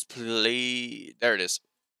 P226, play. There it is.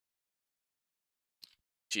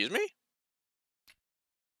 Excuse me?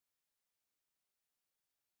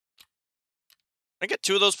 Can I get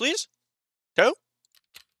 2 of those, please? 2?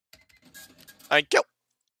 Thank you.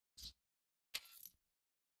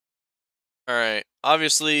 Alright,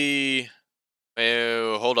 obviously...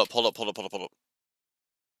 Oh, hold up.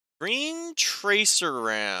 Green Tracer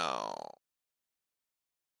round.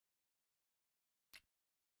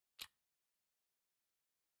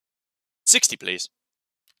 60, please.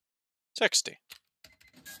 60.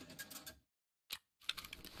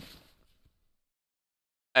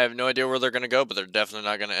 I have no idea where they're going to go, but they're definitely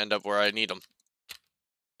not going to end up where I need them.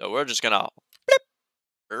 So we're just going to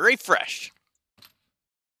refresh.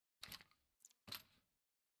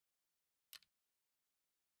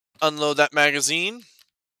 Unload that magazine.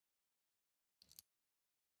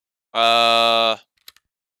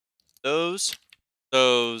 Those.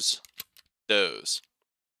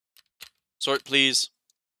 Sort, please.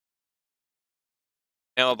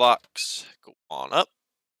 Ammo box. Go on up.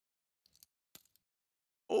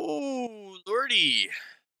 Oh, lordy.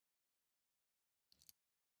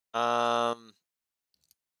 Oh,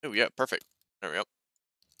 yeah, perfect. There we go.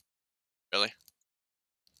 Really?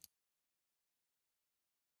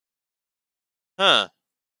 Huh.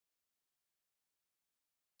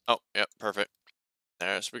 Oh, yep, perfect.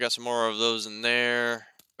 There, so we got some more of those in there.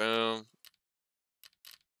 Boom.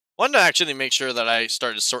 Wanted to actually make sure that I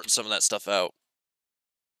started sorting some of that stuff out.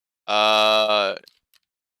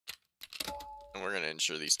 And we're gonna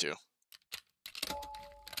ensure these 2.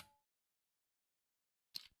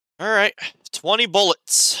 Alright, 20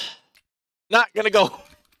 bullets. Not gonna go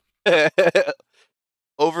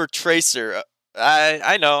over Tracer.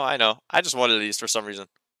 I know. I just wanted these for some reason.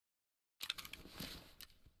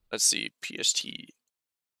 Let's see, PST.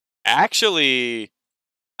 Actually,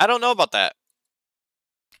 I don't know about that.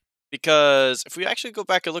 Because if we actually go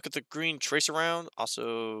back and look at the green Tracer round,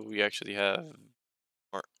 also, we actually have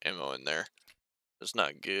more ammo in there. It's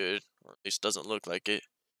not good, or at least doesn't look like it.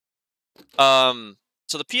 So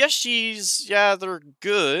the PSGs, yeah, they're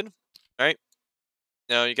good, right?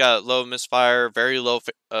 Now you got low misfire, very low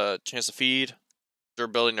chance to feed,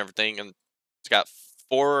 durability and everything, and it's got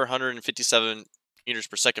 457 meters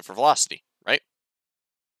per second for velocity, right?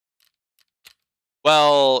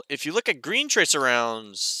 Well, if you look at green Tracer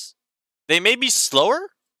rounds, they may be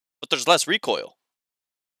slower, but there's less recoil.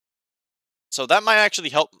 So that might actually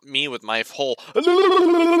help me with my whole...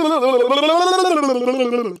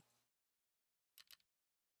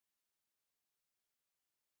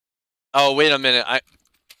 Oh, wait a minute.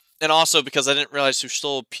 And also because I didn't realize who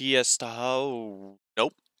stole PS... Oh,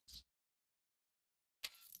 nope.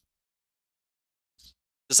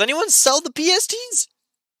 Does anyone sell the PSTs?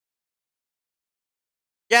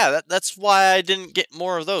 Yeah, that's why I didn't get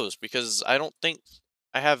more of those, because I don't think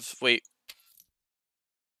I have... Wait.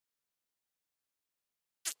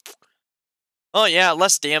 Oh, yeah,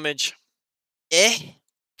 less damage.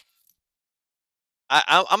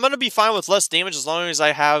 I'm gonna be fine with less damage as long as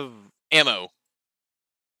I have ammo. You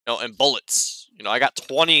know, and bullets. You know, I got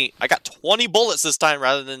 20 bullets this time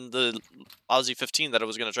rather than the lousy 15 that it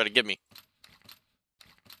was gonna try to give me.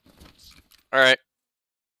 Alright.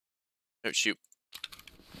 Oh, shoot.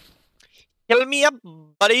 Heal me up,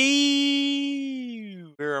 buddy!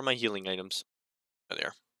 Where are my healing items? Oh,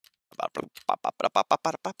 there.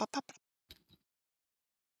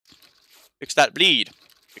 Fix that bleed.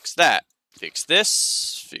 Fix that. Fix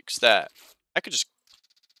this. Fix that. I could just...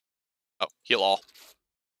 Oh, heal all.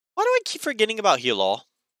 Why do I keep forgetting about heal all?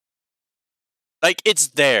 Like, it's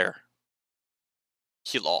there.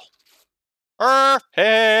 Heal all.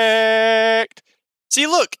 Perfect! See,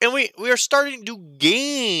 look, and we are starting to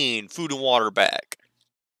gain food and water back.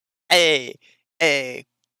 Hey, hey.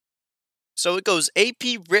 So it goes AP,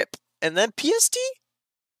 RIP, and then PST?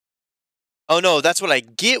 Oh no, that's what I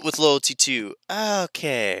get with loyalty 2.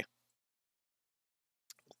 Okay.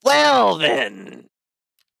 Well then.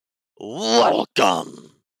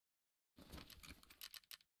 Welcome.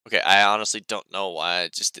 Okay, I honestly don't know why I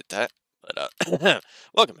just did that, but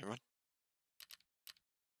welcome everyone.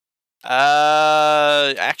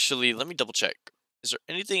 Actually, let me double check. Is there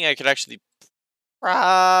anything I could actually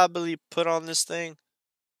probably put on this thing?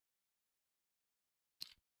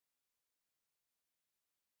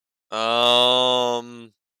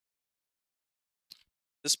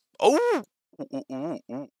 This. Oh.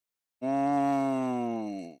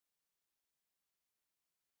 Ooh.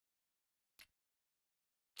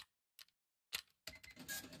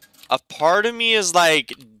 A part of me is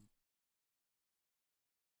like.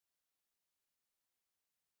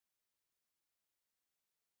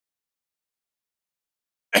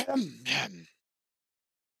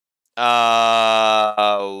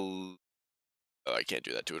 Oh, I can't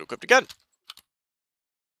do that to it. Equipped again.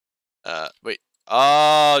 Wait.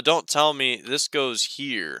 Oh, don't tell me this goes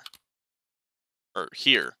here. Or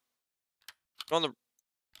here. Go on the.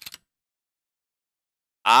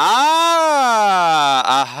 Ah!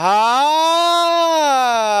 Aha!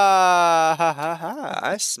 Ha ha ha!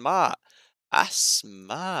 I smart. I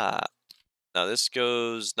smart. Now this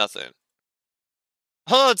goes nothing.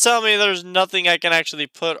 Oh, tell me there's nothing I can actually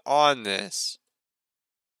put on this.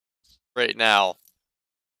 Right now.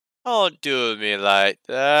 Don't do me like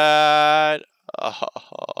that. Oh.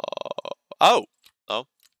 Oh. Oh.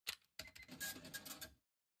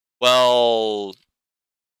 Well,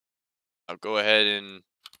 I'll go ahead and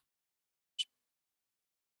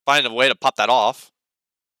find a way to pop that off.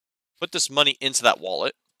 Put this money into that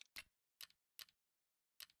wallet.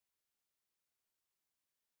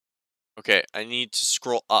 Okay, I need to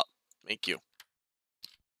scroll up. Thank you.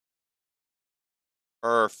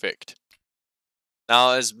 Perfect.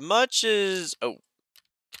 Now, as much as... Oh.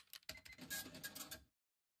 I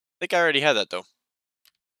think I already had that, though.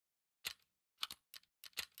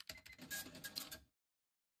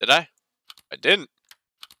 Did I? I didn't.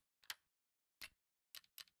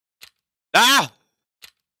 Ah!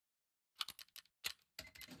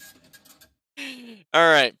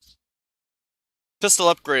 Alright.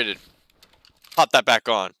 Pistol upgraded. Pop that back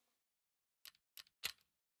on.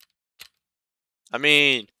 I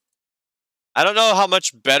mean... I don't know how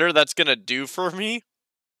much better that's gonna do for me.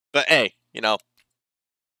 But hey, you know.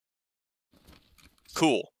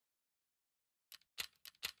 Cool.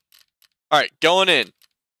 Alright, going in.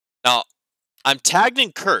 Now, I'm tagged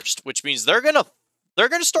and cursed, which means they're gonna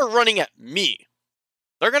start running at me.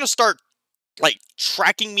 They're gonna start like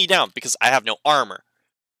tracking me down because I have no armor.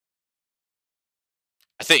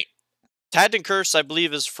 I think tagged and cursed, I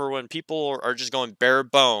believe, is for when people are just going bare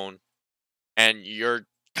bone, and you're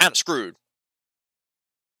kind of screwed.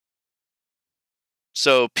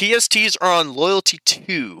 So PSTs are on loyalty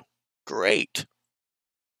 2. Great.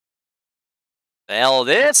 Well,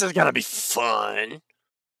 this is gonna be fun.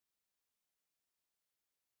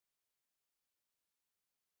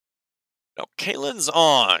 No, Kalen's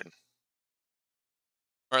on.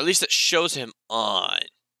 Or at least it shows him on.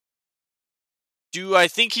 Do I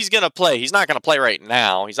think he's going to play? He's not going to play right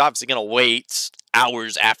now. He's obviously going to wait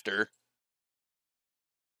hours after.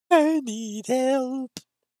 I need help.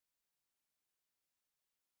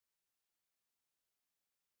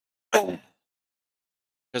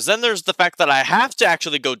 Because then there's the fact that I have to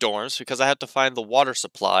actually go dorms because I have to find the water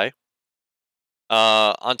supply.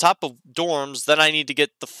 On top of dorms, then I need to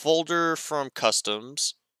get the folder from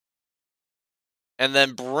customs. And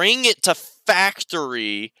then bring it to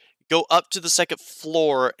factory, go up to the second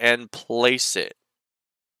floor, and place it.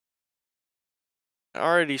 It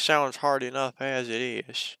already sounds hard enough as it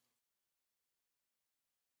is.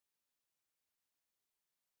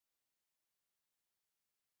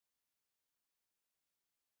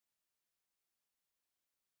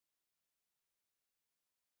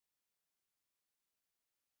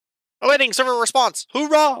 Awaiting server response.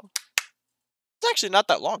 Hoorah! It's actually not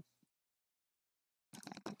that long.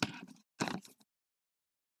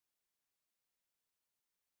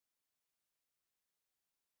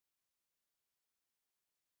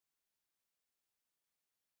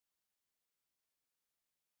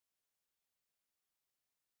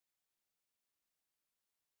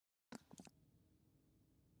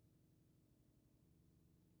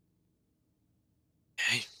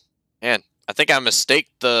 I think I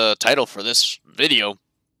mistaked the title for this video.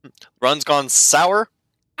 Run's gone sour?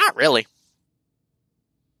 Not really.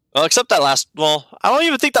 Well, except that last... Well, I don't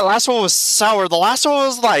even think that last one was sour. The last one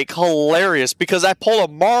was, like, hilarious because I pulled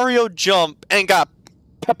a Mario jump and got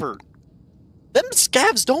peppered. Them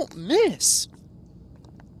scabs don't miss.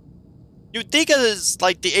 You'd think as,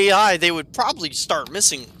 like, the AI, they would probably start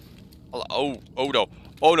missing... Oh no.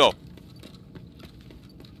 Oh, no.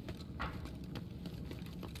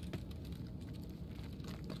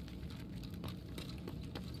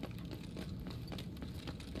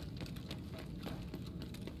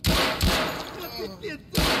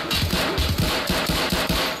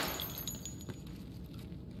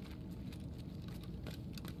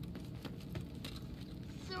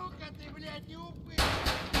 Сука ты, блядь, не упырь!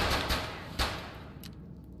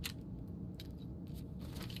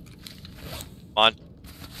 On.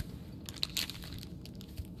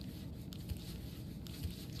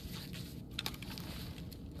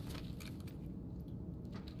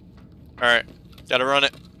 Alright. Gotta run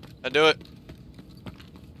it. I do it.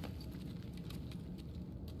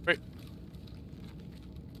 Wait.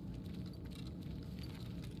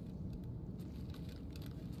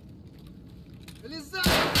 Вылезай!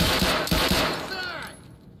 Вылезай!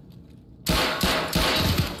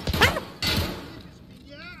 Видишь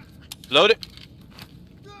меня? Load it.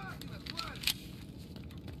 Нахрена, тварь!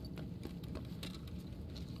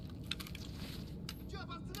 Чё,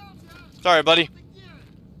 обосрался, а? Sorry, buddy. Ты где?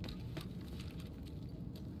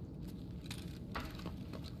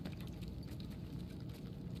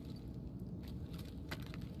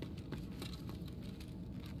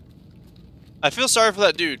 I feel sorry for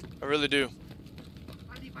that dude. I really do.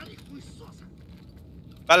 Вали, вали, хуесоса!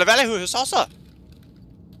 Vale, vale, who is salsa?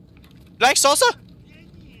 You like salsa?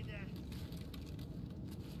 Гони, да!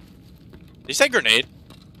 Did you say grenade?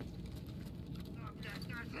 Ну, блядь,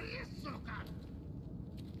 нажри, сука!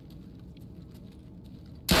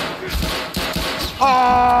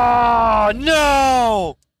 Oh,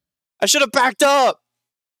 no! I should have backed up!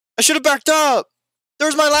 I should have backed up!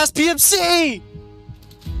 There's my last PMC!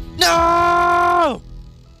 No!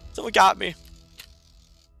 Someone got me.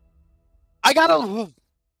 I got him!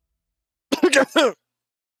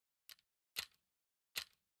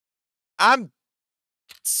 I'm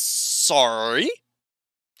sorry?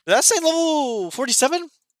 Did I say level 47?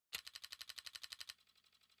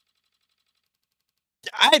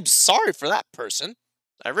 I'm sorry for that person.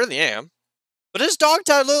 I really am. But his dog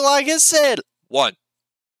tag looked like it said 1.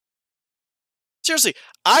 Seriously,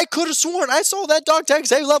 I could have sworn I saw that dog tag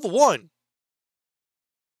say level 1.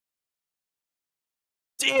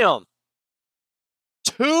 Damn.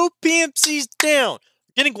 2 PMCs down.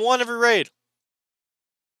 Getting 1 every raid.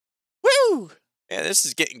 Woo! Man, this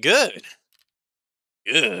is getting good.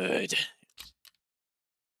 Good.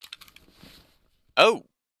 Oh.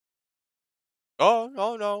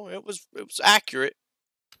 Oh, no. It was accurate.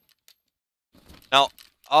 Now,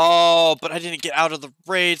 oh, but I didn't get out of the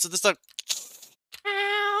raid, so this time...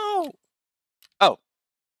 Ow! Oh.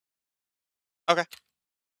 Okay.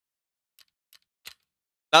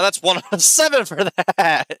 Now that's 1 out of 7 for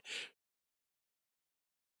that.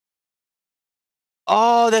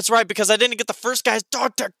 Oh, that's right, because I didn't get the first guy's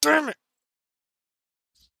dog tag. Damn it.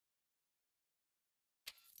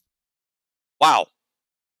 Wow.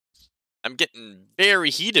 I'm getting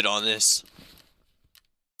very heated on this.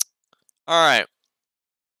 Alright.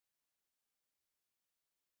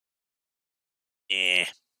 Yeah.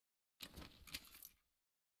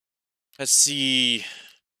 Let's see.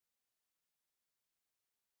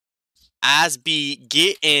 Asby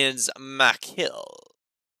Gittins McHill.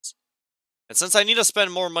 And since I need to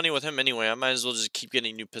spend more money with him anyway, I might as well just keep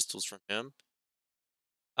getting new pistols from him.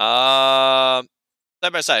 Side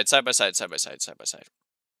by side, side by side, side by side, side by side.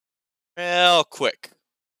 Real quick.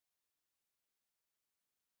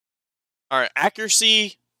 Alright,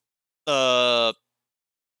 accuracy. The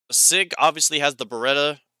SIG obviously has the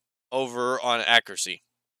Beretta over on accuracy.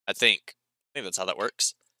 I think that's how that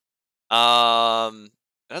works. It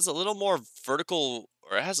has a little more vertical,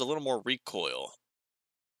 or it has a little more recoil.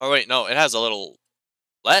 Oh wait, no, it has a little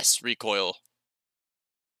less recoil.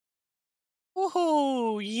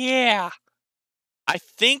 Woohoo, yeah. I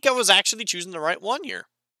think I was actually choosing the right one here.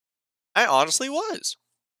 I honestly was.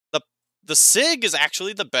 The SIG is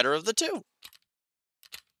actually the better of the two.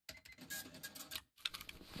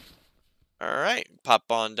 Alright, pop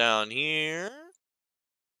on down here.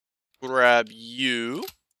 Grab you.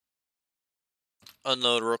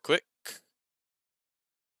 Unload real quick.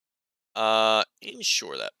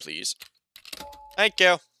 Insure that, please. Thank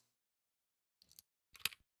you.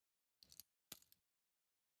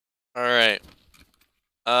 Alright.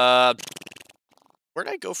 where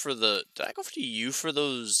did I go for the? Did I go for you for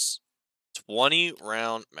those 20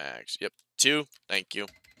 round mags? Yep, 2. Thank you.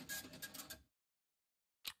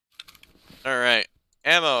 All right,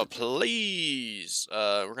 ammo, please.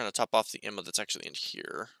 We're gonna top off the ammo that's actually in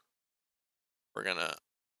here. We're gonna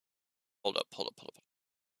hold up.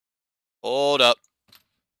 Hold up.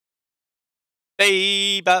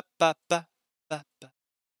 Ba ba ba ba ba ba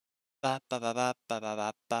ba ba ba ba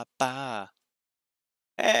ba ba ba.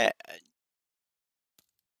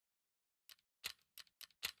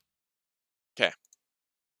 Okay.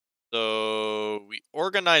 So we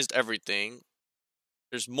organized everything.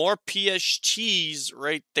 There's more PSTs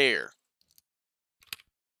right there.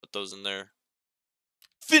 Put those in there.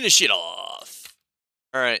 Finish it off.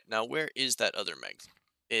 All right, now where is that other mag?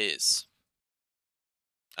 Is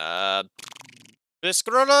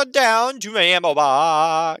scroll down to my ammo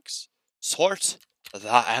box. Sort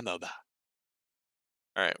the ammo box.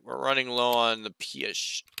 All right, we're running low on the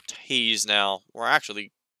PSTs now. We're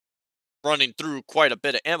actually running through quite a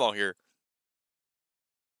bit of ammo here.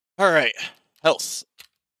 All right, health.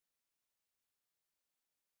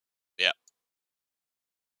 Yeah.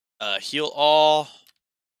 Heal all.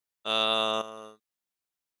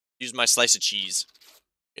 Use my slice of cheese.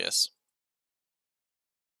 Yes.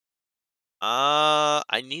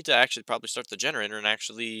 I need to actually probably start the generator and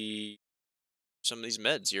actually some of these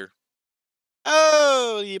meds here.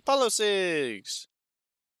 Oh, the Apollo 6.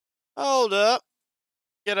 Hold up.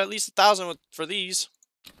 Get at least 1,000 for these.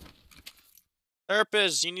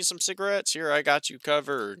 Therapist, you need some cigarettes? Here, I got you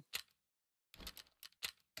covered.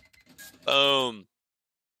 Boom.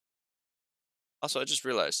 Also, I just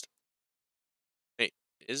realized. Hey,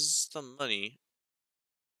 is the money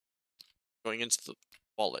going into the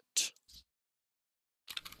wallet?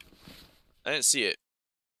 I didn't see it.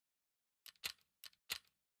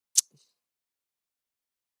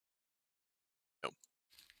 Nope.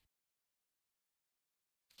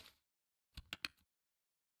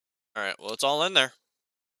 Alright, well, it's all in there.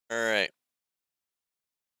 Alright.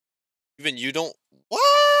 Even you don't...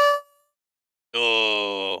 What?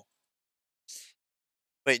 Oh.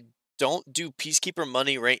 Wait, don't do Peacekeeper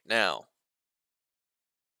money right now.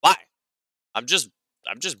 Why? I'm just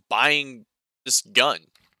buying this gun.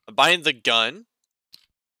 I'm buying the gun.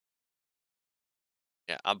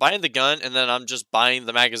 Yeah, I'm buying the gun, and then I'm just buying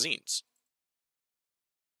the magazines.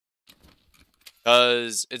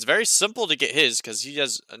 Because it's very simple to get his, because he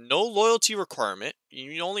has no loyalty requirement.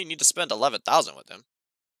 You only need to spend 11,000 with him.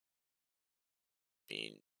 I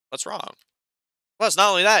mean, what's wrong? Plus, not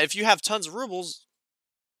only that, if you have tons of rubles,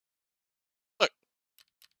 look,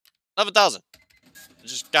 11,000.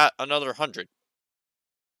 Just got another 100.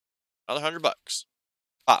 Another $100.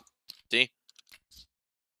 Pop. See?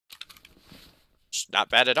 It's not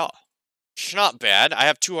bad at all. It's not bad. I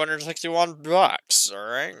have 261 bucks. All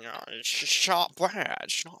right, it's not bad.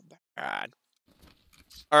 It's not bad.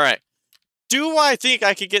 All right. Do I think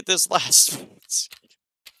I could get this last?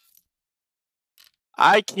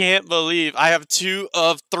 I can't believe I have 2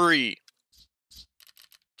 of 3.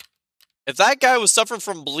 If that guy was suffering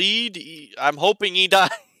from bleed, I'm hoping he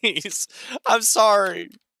dies. I'm sorry.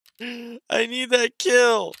 I need that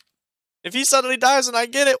kill. If he suddenly dies and I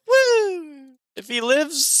get it, woo! If he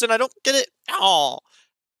lives and I don't get it, oh.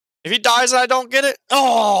 If he dies and I don't get it,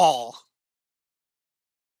 oh.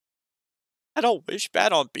 I don't wish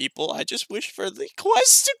bad on people. I just wish for the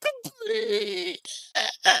quest to complete.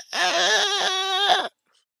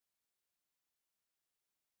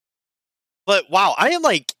 But wow, I am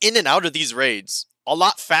like in and out of these raids a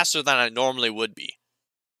lot faster than I normally would be.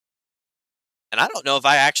 And I don't know if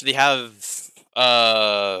I actually have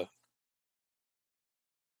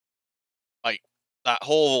like that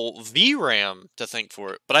whole VRAM to thank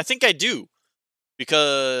for it, but I think I do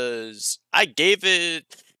because I gave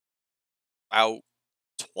it about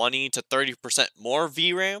 20 to 30% more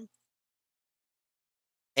VRAM,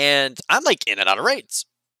 and I'm like in and out of raids.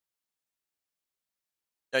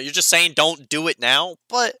 Now, you're just saying don't do it now,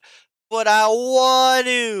 but I want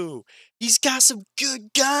to. He's got some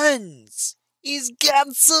good guns. He's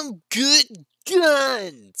got some good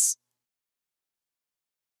guns.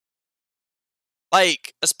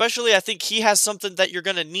 Like, especially I think he has something that you're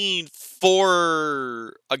gonna need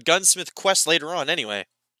for a gunsmith quest later on anyway.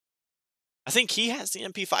 I think he has the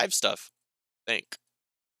MP5 stuff. I think.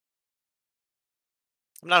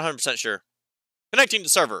 I'm not 100% sure. Connecting to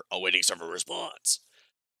server. Awaiting server response.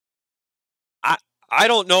 I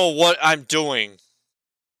don't know what I'm doing.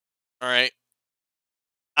 Alright.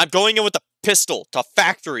 I'm going in with a pistol to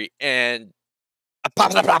factory and...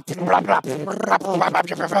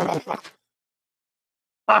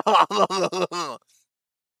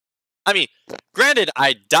 I mean, granted,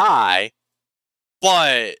 I die,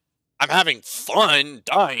 but I'm having fun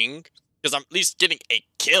dying because I'm at least getting a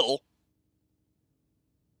kill.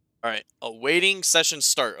 All right, awaiting session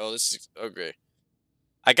start. Oh, this is okay.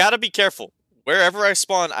 I gotta be careful. Wherever I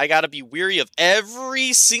spawn, I gotta be weary of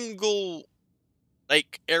every single,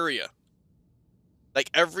 like, area. Like,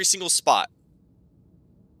 every single spot.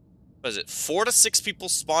 What is it? 4 to 6 people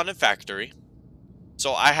spawn in factory.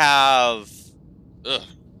 So I have... Ugh.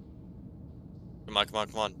 Come on, come on,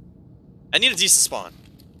 come on. I need a decent spawn.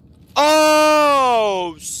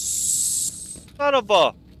 Oh! Son of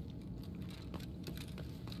a...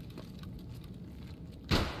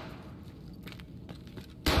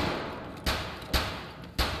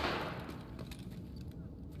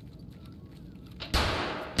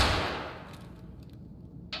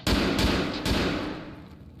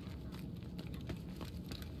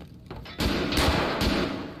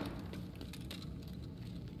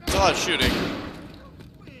 It's a lot of shooting.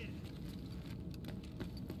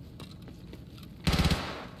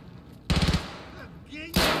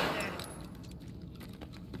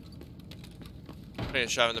 I'm gonna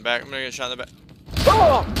get shot in the back. I'm gonna get shot in the back.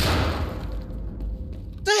 Oh!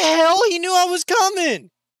 The hell? He knew I was coming!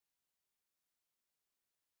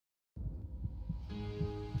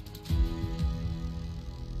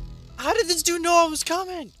 How did this dude know I was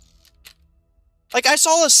coming? Like, I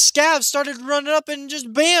saw a scav started running up and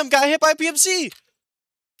just BAM! Got hit by PMC!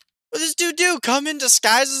 What did this dude do? Come in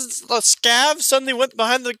disguise as a scav? Suddenly went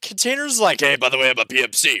behind the containers like, hey, by the way, I'm a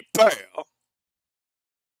PMC. BAM! I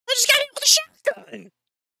just got hit with a shotgun!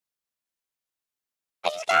 I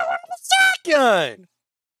just got hit with a shotgun!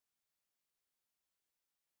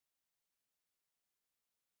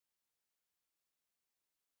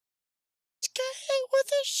 Just got hit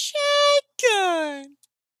with a shotgun!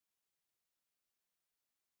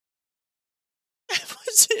 That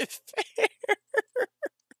wasn't fair!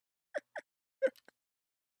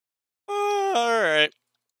 Alright.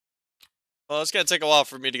 Well, it's gonna take a while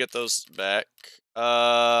for me to get those back.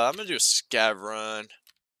 I'm gonna do a scav run.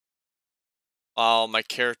 While my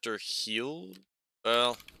character healed?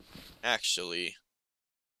 Well, actually.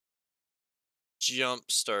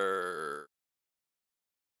 Jumpster.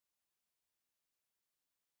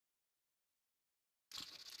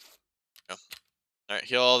 Oh. Alright,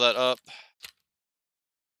 heal all that up.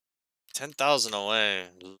 10,000 away.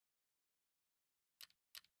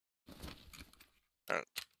 Alright.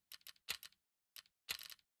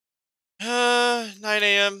 9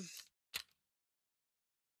 a.m.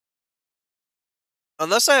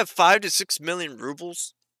 Unless I have 5 to 6 million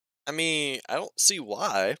rubles, I mean, I don't see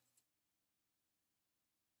why.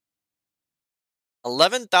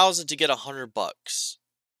 11,000 to get $100.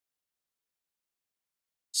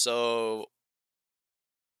 So,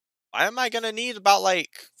 why am I gonna need about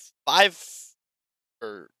like 5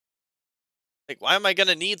 or like why am I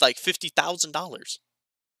gonna need like $50,000?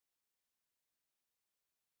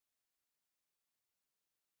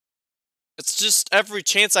 It's just every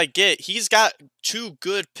chance I get. He's got 2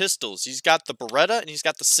 good pistols. He's got the Beretta and he's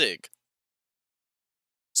got the SIG.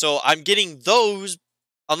 So I'm getting those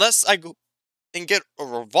unless I go and get a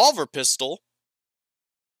revolver pistol,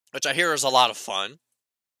 which I hear is a lot of fun.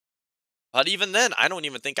 But even then, I don't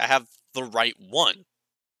even think I have the right one.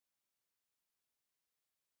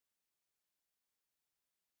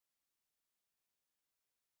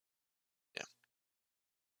 Yeah.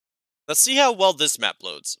 Let's see how well this map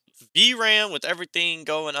loads. VRAM with everything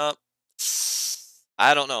going up.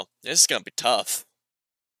 I don't know. This is going to be tough.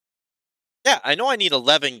 Yeah, I know I need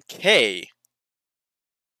 11K.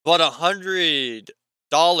 But $100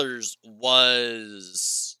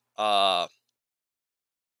 was...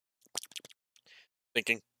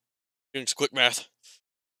 Thinking. Doing some quick math.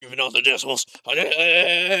 Even on the decimals.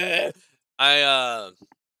 I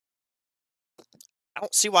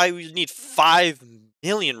don't see why we need 5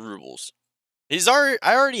 million rubles. I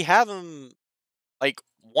already have him like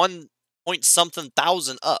 1 point something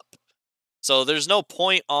thousand up. So there's no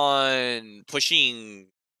point on pushing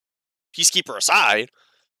Peacekeeper aside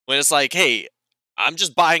when it's like, hey, I'm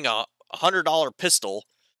just buying a $100 pistol,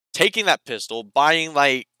 taking that pistol, buying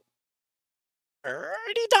like $30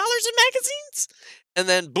 in magazines, and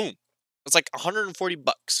then boom, it's like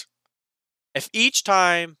 $140. If each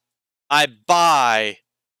time I buy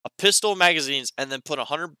a pistol, magazines, and then put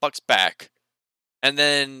 $100 back, and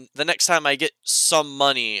then the next time I get some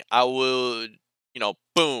money, I would, you know,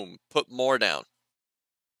 boom, put more down.